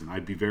the season.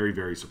 I'd be very,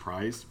 very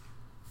surprised.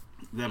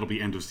 That'll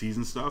be end of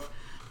season stuff.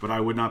 but I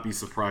would not be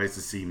surprised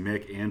to see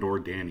Mick and or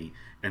Danny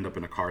end up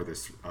in a car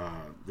this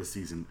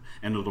season,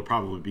 and it'll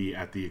probably be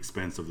at the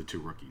expense of the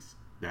two rookies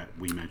that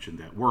we mentioned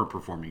that weren't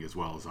performing as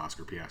well as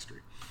Oscar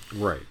Piastri.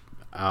 Right.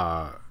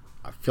 I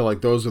feel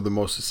like those are the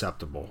most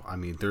susceptible. I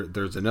mean,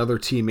 there's another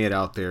teammate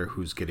out there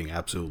who's getting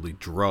absolutely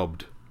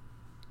drubbed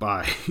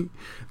by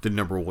the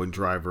number one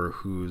driver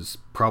who's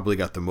probably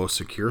got the most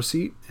secure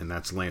seat, and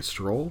that's Lance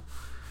Stroll.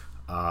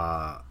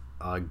 Felt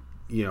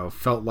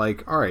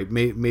like, all right,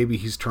 maybe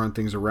he's turned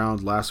things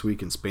around last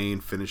week in Spain,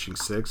 finishing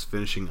sixth,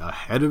 finishing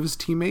ahead of his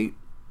teammate,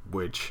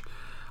 which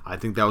I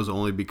think that was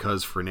only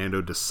because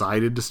Fernando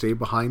decided to stay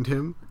behind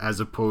him as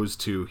opposed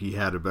to he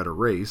had a better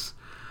race.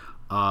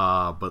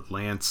 But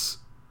Lance,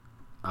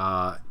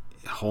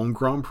 home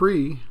Grand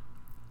Prix,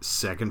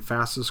 second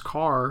fastest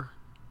car,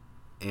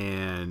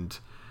 and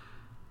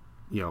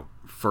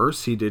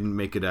first he didn't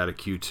make it out of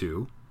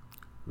Q2,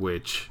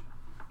 which,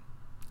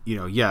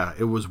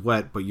 it was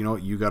wet, but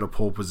you got a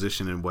pole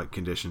position in wet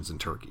conditions in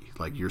Turkey.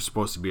 Like, you're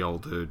supposed to be able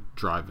to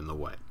drive in the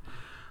wet.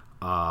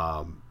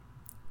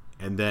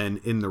 And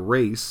then in the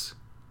race,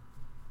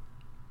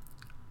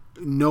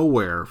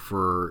 nowhere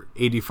for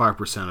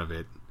 85% of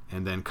it.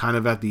 And then kind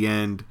of at the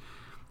end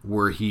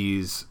where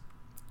he's,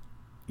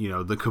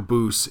 the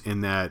caboose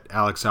in that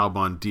Alex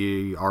Albon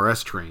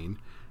DRS train,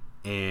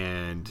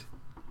 and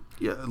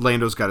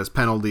Lando's got his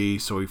penalty,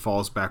 so he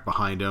falls back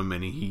behind him,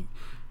 and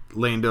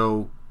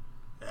Lando,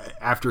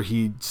 after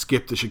he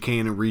skipped the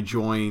chicane and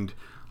rejoined,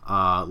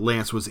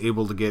 Lance was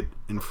able to get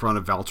in front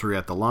of Valtteri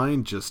at the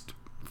line, just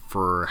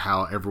for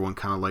how everyone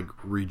kind of like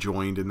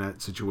rejoined in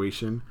that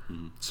situation.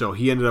 Mm-hmm. So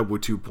he ended up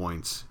with 2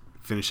 points,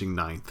 finishing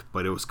ninth,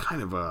 but it was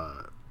kind of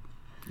a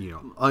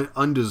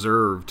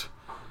undeserved,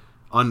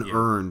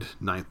 unearned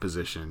ninth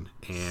position,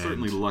 and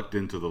certainly lucked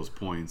into those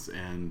points,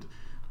 and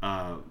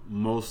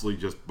mostly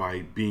just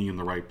by being in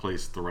the right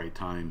place at the right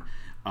time.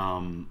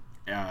 An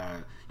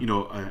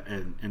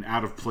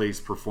out of place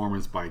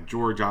performance by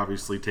George,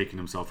 obviously taking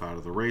himself out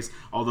of the race.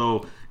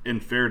 Although, in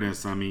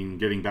fairness, I mean,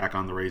 getting back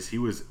on the race, he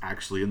was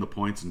actually in the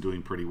points and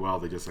doing pretty well.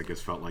 They just, I guess,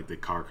 felt like the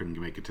car couldn't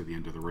make it to the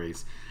end of the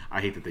race.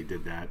 I hate that they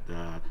did that.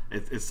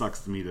 It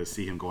sucks to me to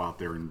see him go out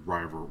there and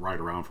ride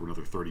around for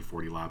another 30,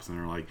 40 laps, and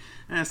they're like,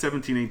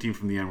 17, 18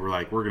 from the end.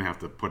 We're going to have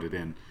to put it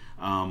in.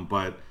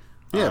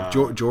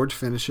 George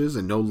finishes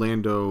and no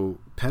Lando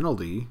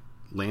penalty.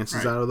 Lance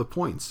is out of the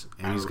points,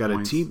 and he's got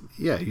a team.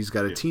 Yeah, he's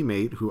got a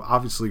teammate who,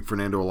 obviously,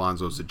 Fernando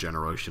Alonso is a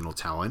generational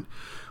talent,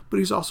 but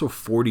he's also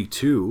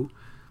 42,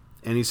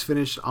 and he's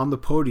finished on the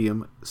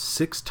podium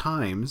 6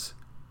 times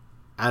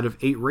out of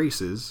 8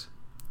 races.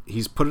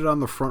 He's put it on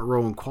the front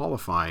row in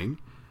qualifying,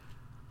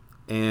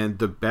 and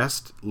the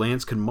best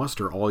Lance can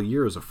muster all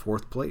year is a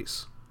 4th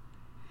place.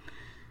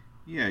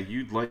 Yeah,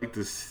 you'd like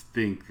to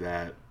think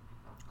that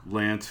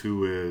Lance,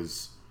 who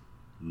is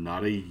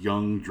not a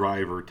young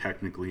driver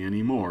technically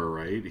anymore,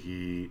 right?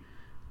 He,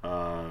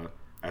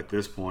 at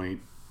this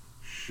point,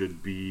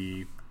 should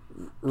be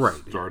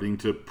starting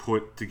to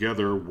put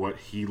together what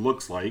he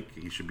looks like.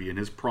 He should be in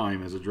his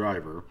prime as a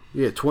driver.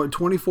 Yeah,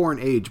 24 in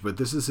age, but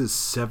this is his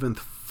 7th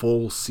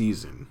full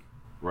season.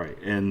 Right,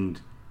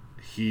 and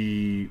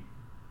he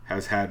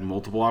has had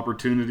multiple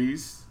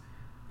opportunities.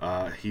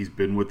 He's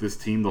been with this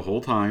team the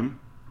whole time,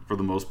 for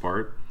the most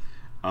part,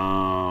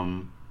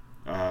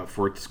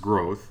 for its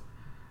growth.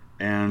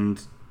 And,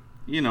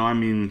 you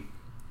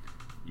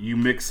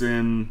mix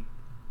in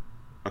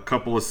a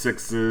couple of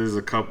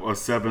 6s, a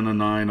 7, a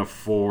 9, a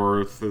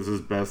 4th. This is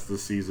best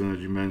this season,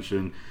 as you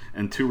mentioned,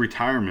 and 2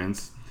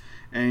 retirements.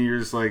 And you're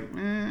just like,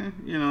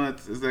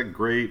 is that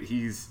great?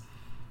 He's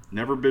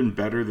never been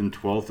better than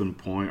 12th in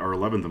point, or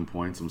 11th in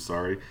points, I'm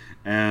sorry.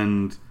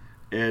 And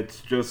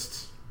it's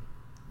just,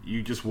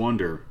 you just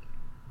wonder,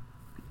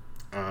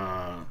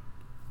 are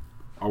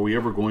we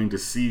ever going to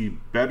see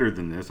better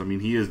than this? I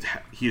mean, he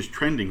is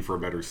trending for a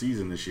better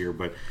season this year,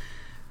 but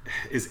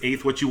is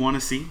 8th what you want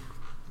to see?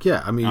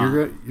 Yeah, I mean,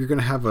 you're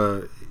gonna have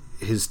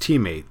his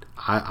teammate.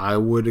 I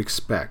would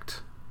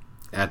expect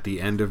at the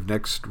end of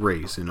next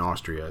race in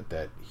Austria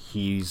that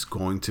he's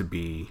going to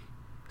be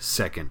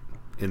 2nd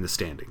in the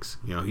standings.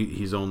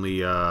 He's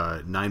only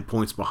 9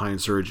 points behind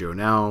Sergio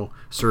now.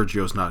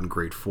 Sergio's not in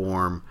great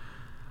form.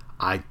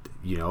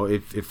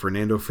 If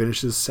Fernando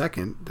finishes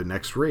 2nd the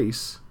next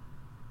race,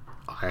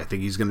 I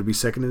think he's going to be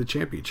 2nd in the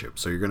championship.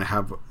 So you're going to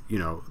have,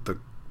 the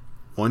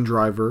one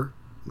driver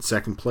in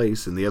 2nd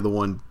place and the other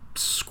one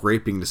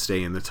scraping to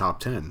stay in the top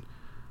 10.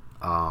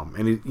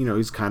 And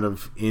he's kind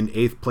of in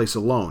 8th place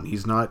alone.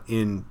 He's not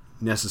in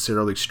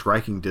necessarily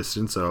striking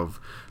distance of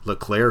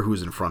Leclerc,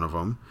 who's in front of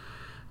him,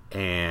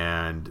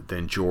 and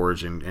then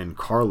George and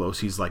Carlos.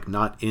 He's like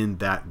not in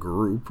that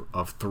group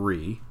of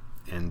 3.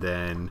 And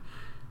then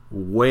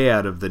way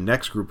out of the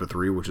next group of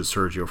 3, which is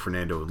Sergio,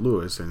 Fernando, and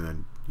Lewis, and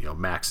then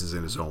Max is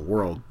in his own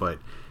world, but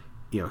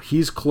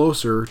he's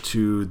closer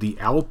to the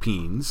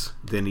Alpines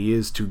than he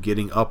is to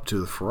getting up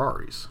to the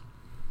Ferraris.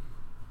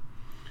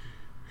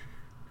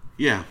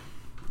 Yeah,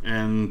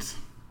 and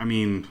I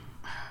mean,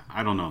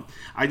 I don't know.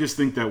 I just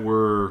think that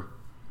we're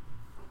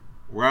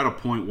at a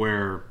point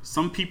where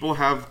some people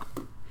have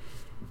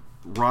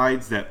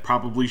rides that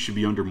probably should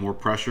be under more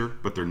pressure,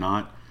 but they're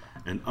not.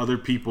 And other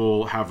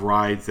people have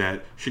rides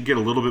that should get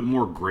a little bit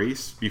more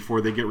grace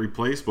before they get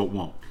replaced, but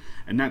won't.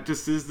 And that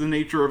just is the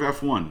nature of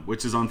F1,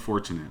 which is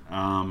unfortunate.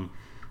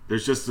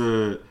 There's just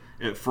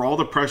for all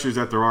the pressures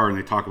that there are, and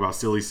they talk about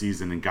silly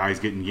season and guys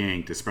getting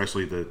yanked,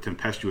 especially the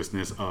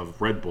tempestuousness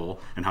of Red Bull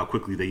and how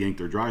quickly they yank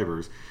their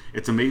drivers,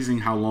 it's amazing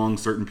how long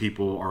certain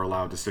people are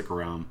allowed to stick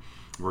around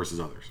versus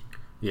others.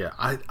 Yeah,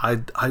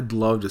 I'd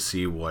love to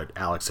see what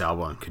Alex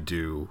Albon could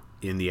do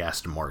in the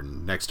Aston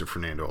Martin next to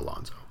Fernando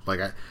Alonso.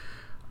 Like,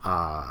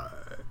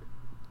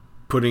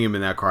 putting him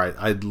in that car,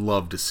 I'd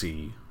love to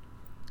see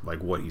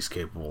like what he's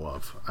capable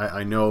of.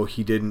 I know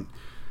he didn't,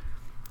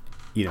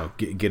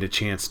 get a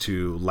chance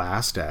to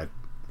last at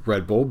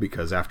Red Bull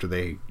because after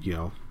they,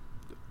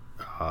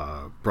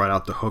 brought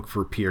out the hook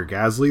for Pierre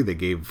Gasly, they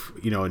gave,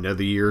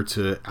 another year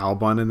to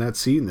Albon in that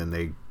seat, and then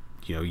they,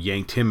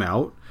 yanked him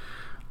out.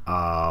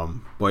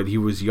 But he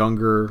was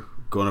younger.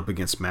 Going up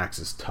against Max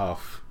is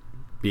tough.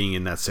 Being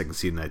in that second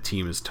seat in that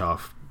team is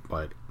tough.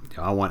 But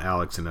I want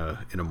Alex in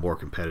a more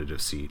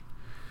competitive seat.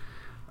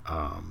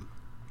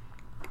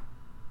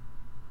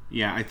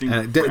 Yeah, I think.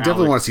 And I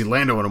definitely want to see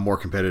Lando in a more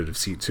competitive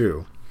seat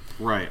too.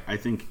 Right. I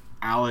think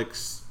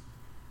Alex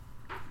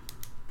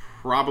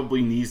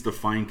probably needs to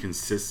find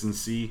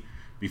consistency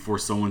before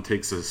someone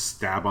takes a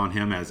stab on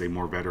him as a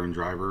more veteran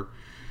driver.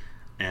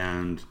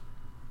 And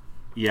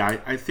yeah,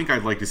 I think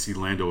I'd like to see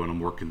Lando in a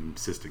more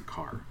consistent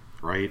car.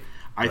 Right.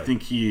 I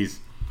think he's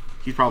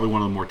probably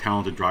one of the more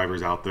talented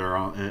drivers out there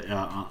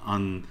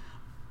on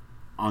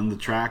the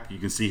track. You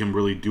can see him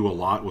really do a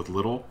lot with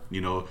little.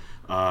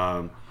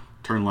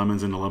 Turn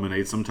lemons into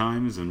lemonade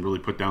sometimes and really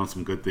put down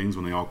some good things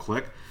when they all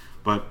click.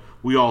 But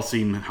we all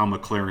seen how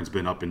McLaren's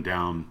been up and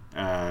down.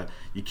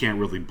 You can't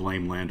really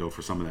blame Lando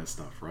for some of that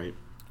stuff, right?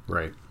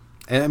 Right.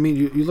 And I mean,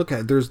 you look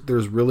at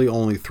there's really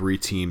only 3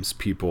 teams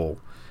people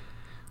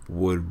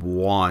would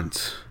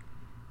want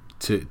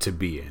to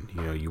be in.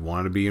 You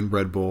want to be in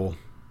Red Bull,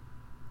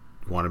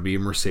 you want to be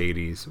in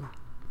Mercedes.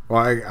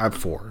 Well, I have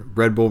 4: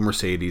 Red Bull,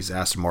 Mercedes,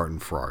 Aston Martin,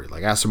 Ferrari.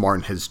 Like, Aston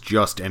Martin has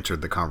just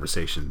entered the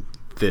conversation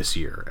this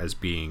year as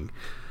being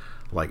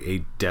like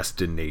a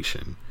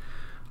destination.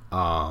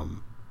 I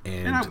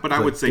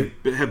would say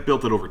have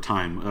built it over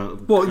time.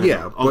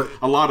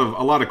 A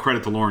lot of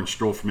credit to Lawrence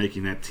Stroll for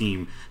making that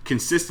team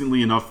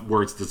consistently enough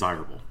where it's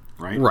desirable,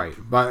 right? Right,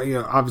 but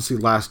obviously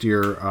last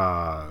year,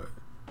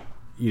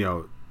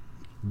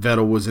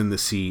 Vettel was in the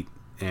seat,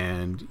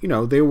 and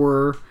they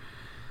were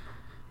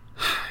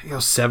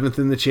 7th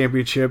in the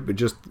championship. It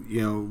just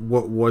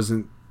what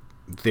wasn't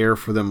there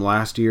for them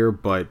last year,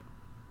 but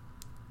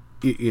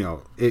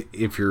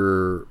if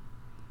you're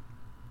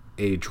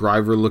a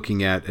driver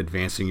looking at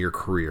advancing your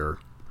career,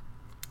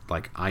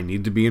 like, I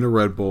need to be in a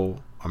Red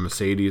Bull, a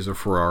Mercedes, a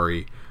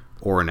Ferrari,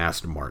 or an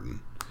Aston Martin.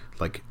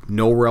 Like,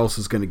 nowhere else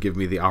is going to give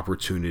me the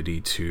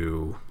opportunity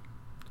to,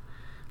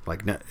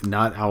 like,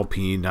 not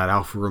Alpine, not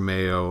Alfa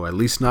Romeo, at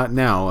least not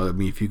now. I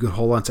mean, if you could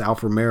hold on to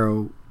Alfa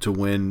Romeo to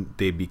when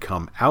they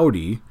become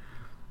Audi,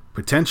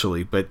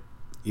 potentially, but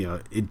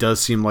it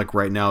does seem like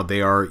right now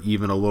they are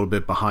even a little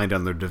bit behind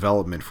on their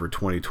development for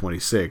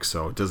 2026,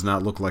 so it does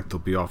not look like they'll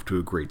be off to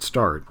a great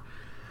start.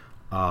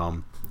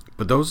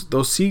 But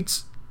those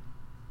seats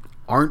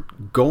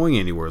aren't going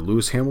anywhere.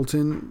 Lewis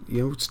Hamilton,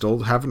 still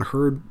haven't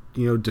heard,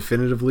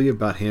 definitively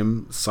about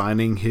him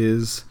signing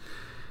his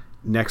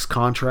next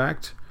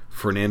contract.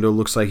 Fernando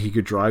looks like he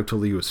could drive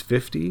till he was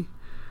 50.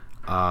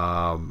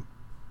 The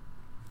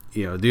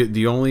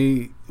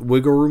only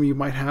wiggle room you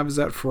might have is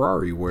at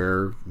Ferrari,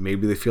 where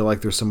maybe they feel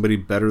like there's somebody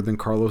better than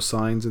Carlos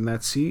Sainz in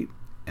that seat,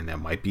 and that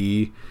might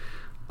be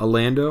a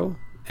Lando.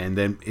 And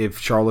then if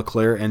Charles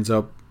Leclerc ends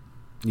up,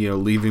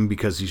 leaving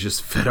because he's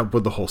just fed up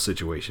with the whole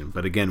situation.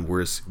 But again, where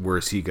is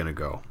he going to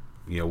go?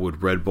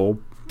 Would Red Bull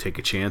take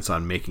a chance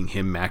on making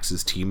him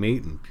Max's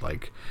teammate and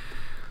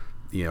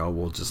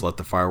we'll just let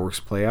the fireworks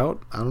play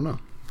out? I don't know.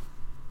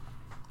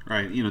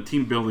 Right,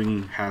 team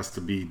building has to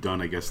be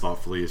done, I guess,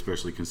 thoughtfully,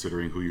 especially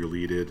considering who your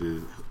lead is,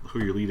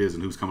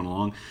 and who's coming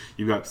along.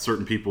 You've got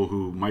certain people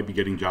who might be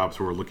getting jobs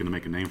who are looking to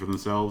make a name for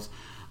themselves,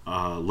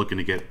 looking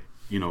to get,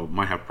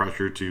 might have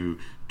pressure to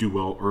do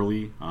well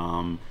early,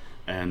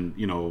 and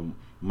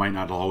might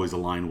not always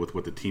align with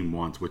what the team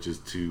wants, which is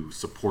to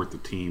support the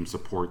team,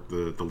 support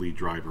the lead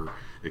driver,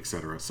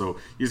 etc. So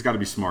you just got to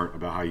be smart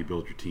about how you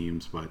build your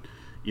teams. But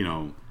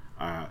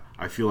I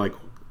feel like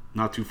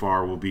not too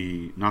far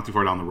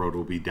down the road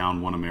we'll be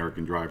down one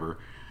American driver,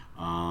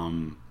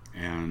 and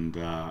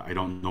I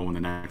don't know when the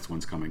next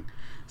one's coming.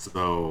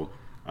 So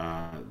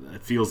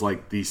it feels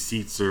like these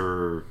seats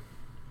are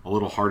a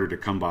little harder to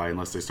come by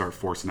unless they start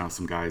forcing out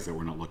some guys that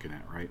we're not looking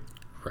at, right?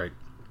 Right.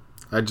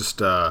 I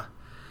just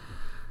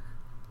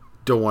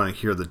don't want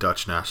to hear the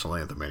Dutch national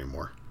anthem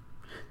anymore.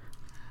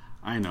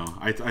 I know.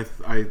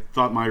 I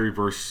thought my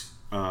reverse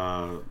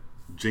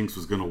jinx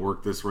was going to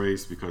work this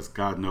race, because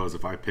God knows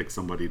if I pick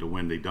somebody to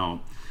win, they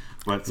don't.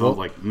 But so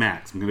like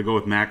Max, I'm going to go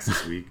with Max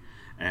this week.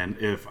 And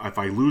if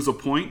I lose a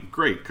point,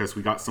 great, because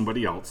we got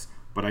somebody else.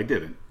 but I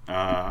didn't.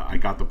 I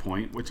got the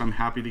point, which I'm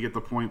happy to get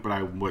the point, but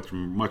I would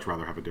much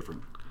rather have a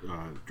different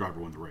driver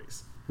win the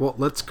race. Well,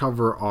 let's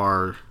cover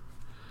our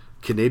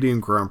Canadian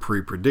Grand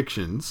Prix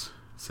predictions,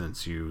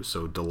 since you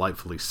so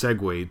delightfully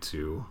segued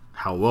to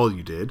how well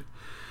you did.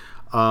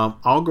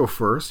 I'll go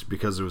first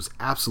because it was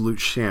absolute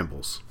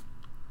shambles.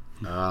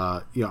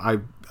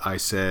 I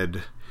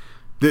said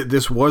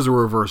this was a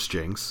reverse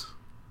jinx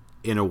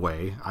in a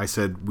way. I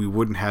said we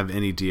wouldn't have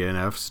any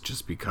DNFs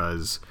just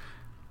because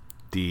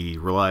the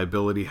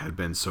reliability had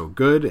been so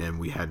good and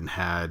we hadn't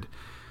had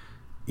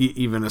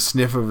even a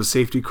sniff of a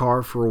safety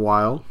car for a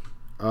while.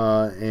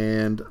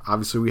 And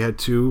obviously we had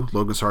two.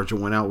 Logan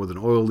Sargent went out with an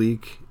oil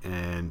leak,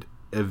 and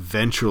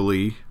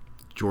eventually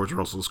George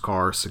Russell's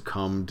car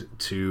succumbed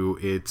to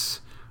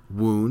its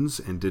wounds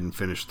and didn't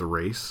finish the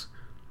race,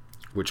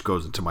 which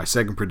goes into my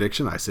second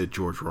prediction. I said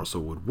George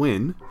Russell would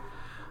win,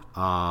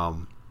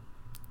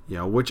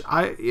 which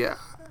I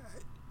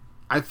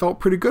felt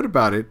pretty good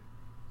about it.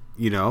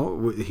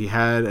 He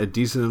had a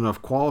decent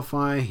enough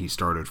qualifying. He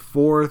started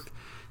fourth.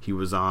 He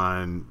was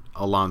on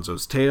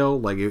Alonso's tail.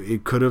 Like,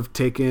 it could have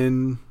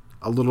taken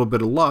a little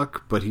bit of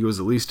luck, but he was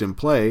at least in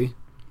play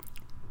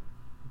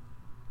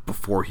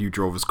before he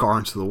drove his car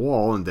into the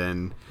wall and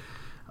then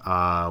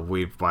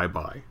waved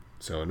bye-bye.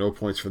 So no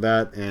points for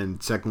that.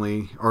 And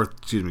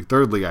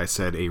thirdly, I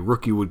said a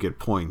rookie would get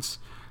points,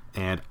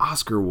 and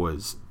Oscar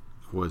was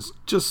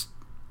just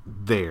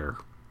there,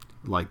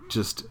 like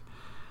just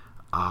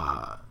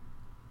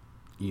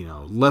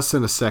less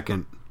than a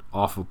second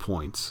off of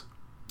points,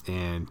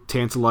 and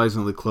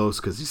tantalizingly close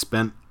because he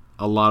spent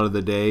a lot of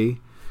the day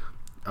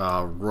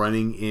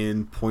running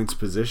in points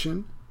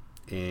position,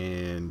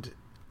 and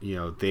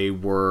they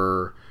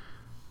were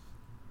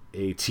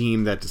a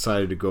team that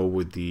decided to go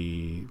with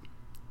the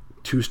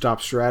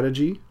two-stop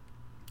strategy,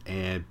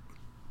 and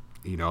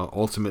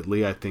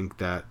ultimately I think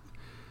that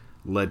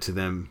led to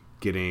them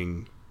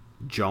getting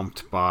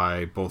jumped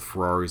by both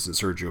Ferraris and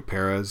Sergio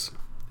Perez.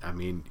 I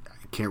mean,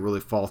 I can't really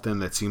fault them.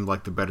 That seemed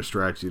like the better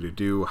strategy to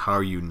do. How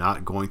are you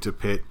not going to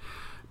pit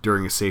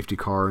during a safety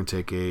car and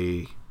take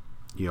a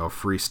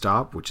free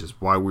stop, which is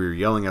why we were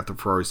yelling at the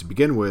Ferraris to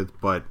begin with,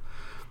 but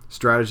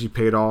strategy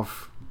paid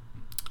off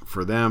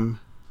for them,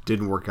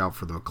 didn't work out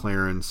for the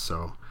McLarens,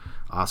 so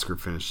Oscar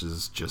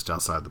finishes just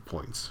outside the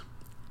points.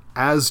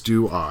 As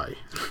do I.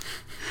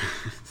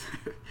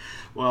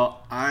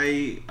 Well,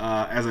 I,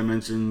 as I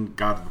mentioned,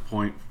 got to the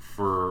point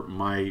for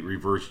my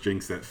reverse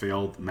jinx that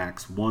failed.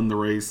 Max won the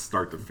race,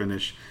 start to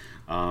finish.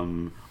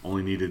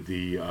 Only needed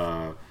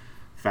the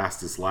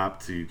fastest lap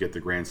to get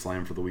the Grand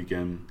Slam for the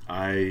weekend.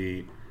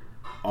 I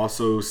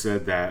also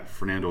said that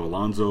Fernando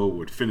Alonso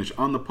would finish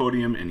on the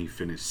podium, and he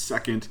finished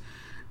second.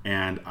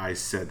 And I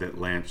said that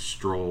Lance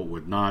Stroll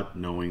would not,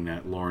 knowing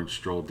that Lawrence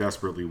Stroll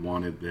desperately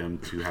wanted them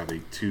to have a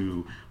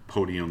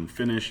 2-podium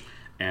finish,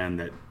 and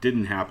that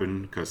didn't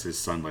happen because his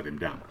son let him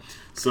down.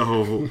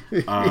 So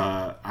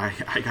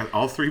I got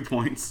all 3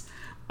 points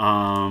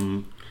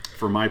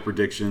for my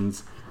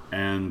predictions.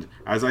 And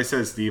as I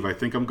said, Steve, I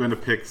think I'm going to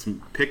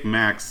pick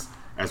Max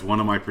as one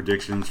of my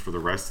predictions for the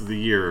rest of the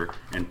year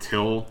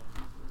until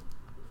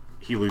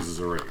he loses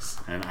a race.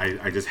 And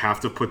I just have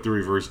to put the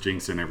reverse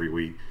jinx in every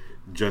week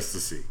just to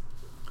see.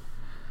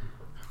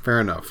 Fair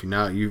enough.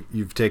 Now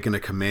you've taken a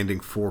commanding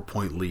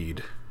 4-point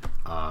lead,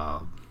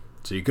 so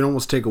you can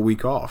almost take a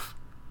week off.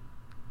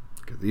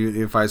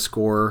 If I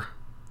score,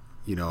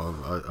 a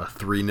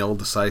 3-0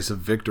 decisive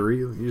victory,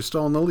 you're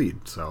still in the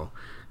lead. So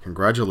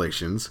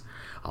congratulations.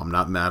 I'm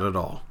not mad at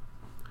all.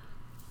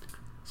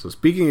 So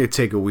speaking of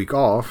take a week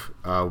off,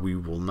 we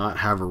will not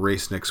have a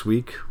race next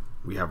week.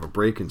 We have a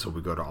break until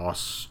we go to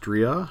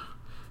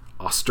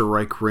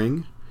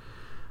Österreich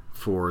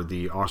for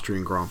the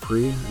Austrian Grand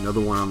Prix.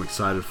 Another one I'm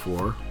excited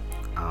for.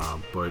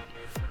 But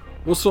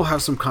we'll still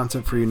have some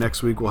content for you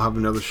next week. We'll have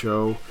another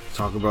show,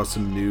 talk about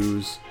some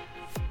news,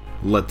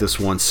 let this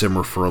one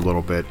simmer for a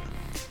little bit.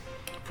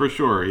 For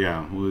sure,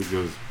 yeah.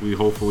 We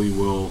hopefully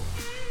will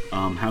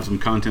have some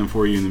content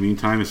for you in the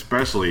meantime,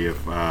 especially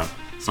if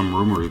some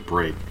rumors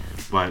break.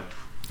 But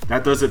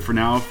that does it for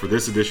now for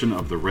this edition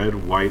of the Red,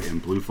 White,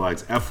 and Blue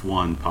Flags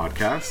F1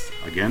 podcast.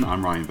 Again,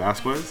 I'm Ryan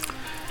Vasquez.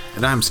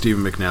 And I'm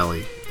Stephen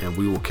McNally, and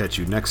we will catch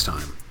you next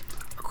time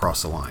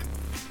across the line.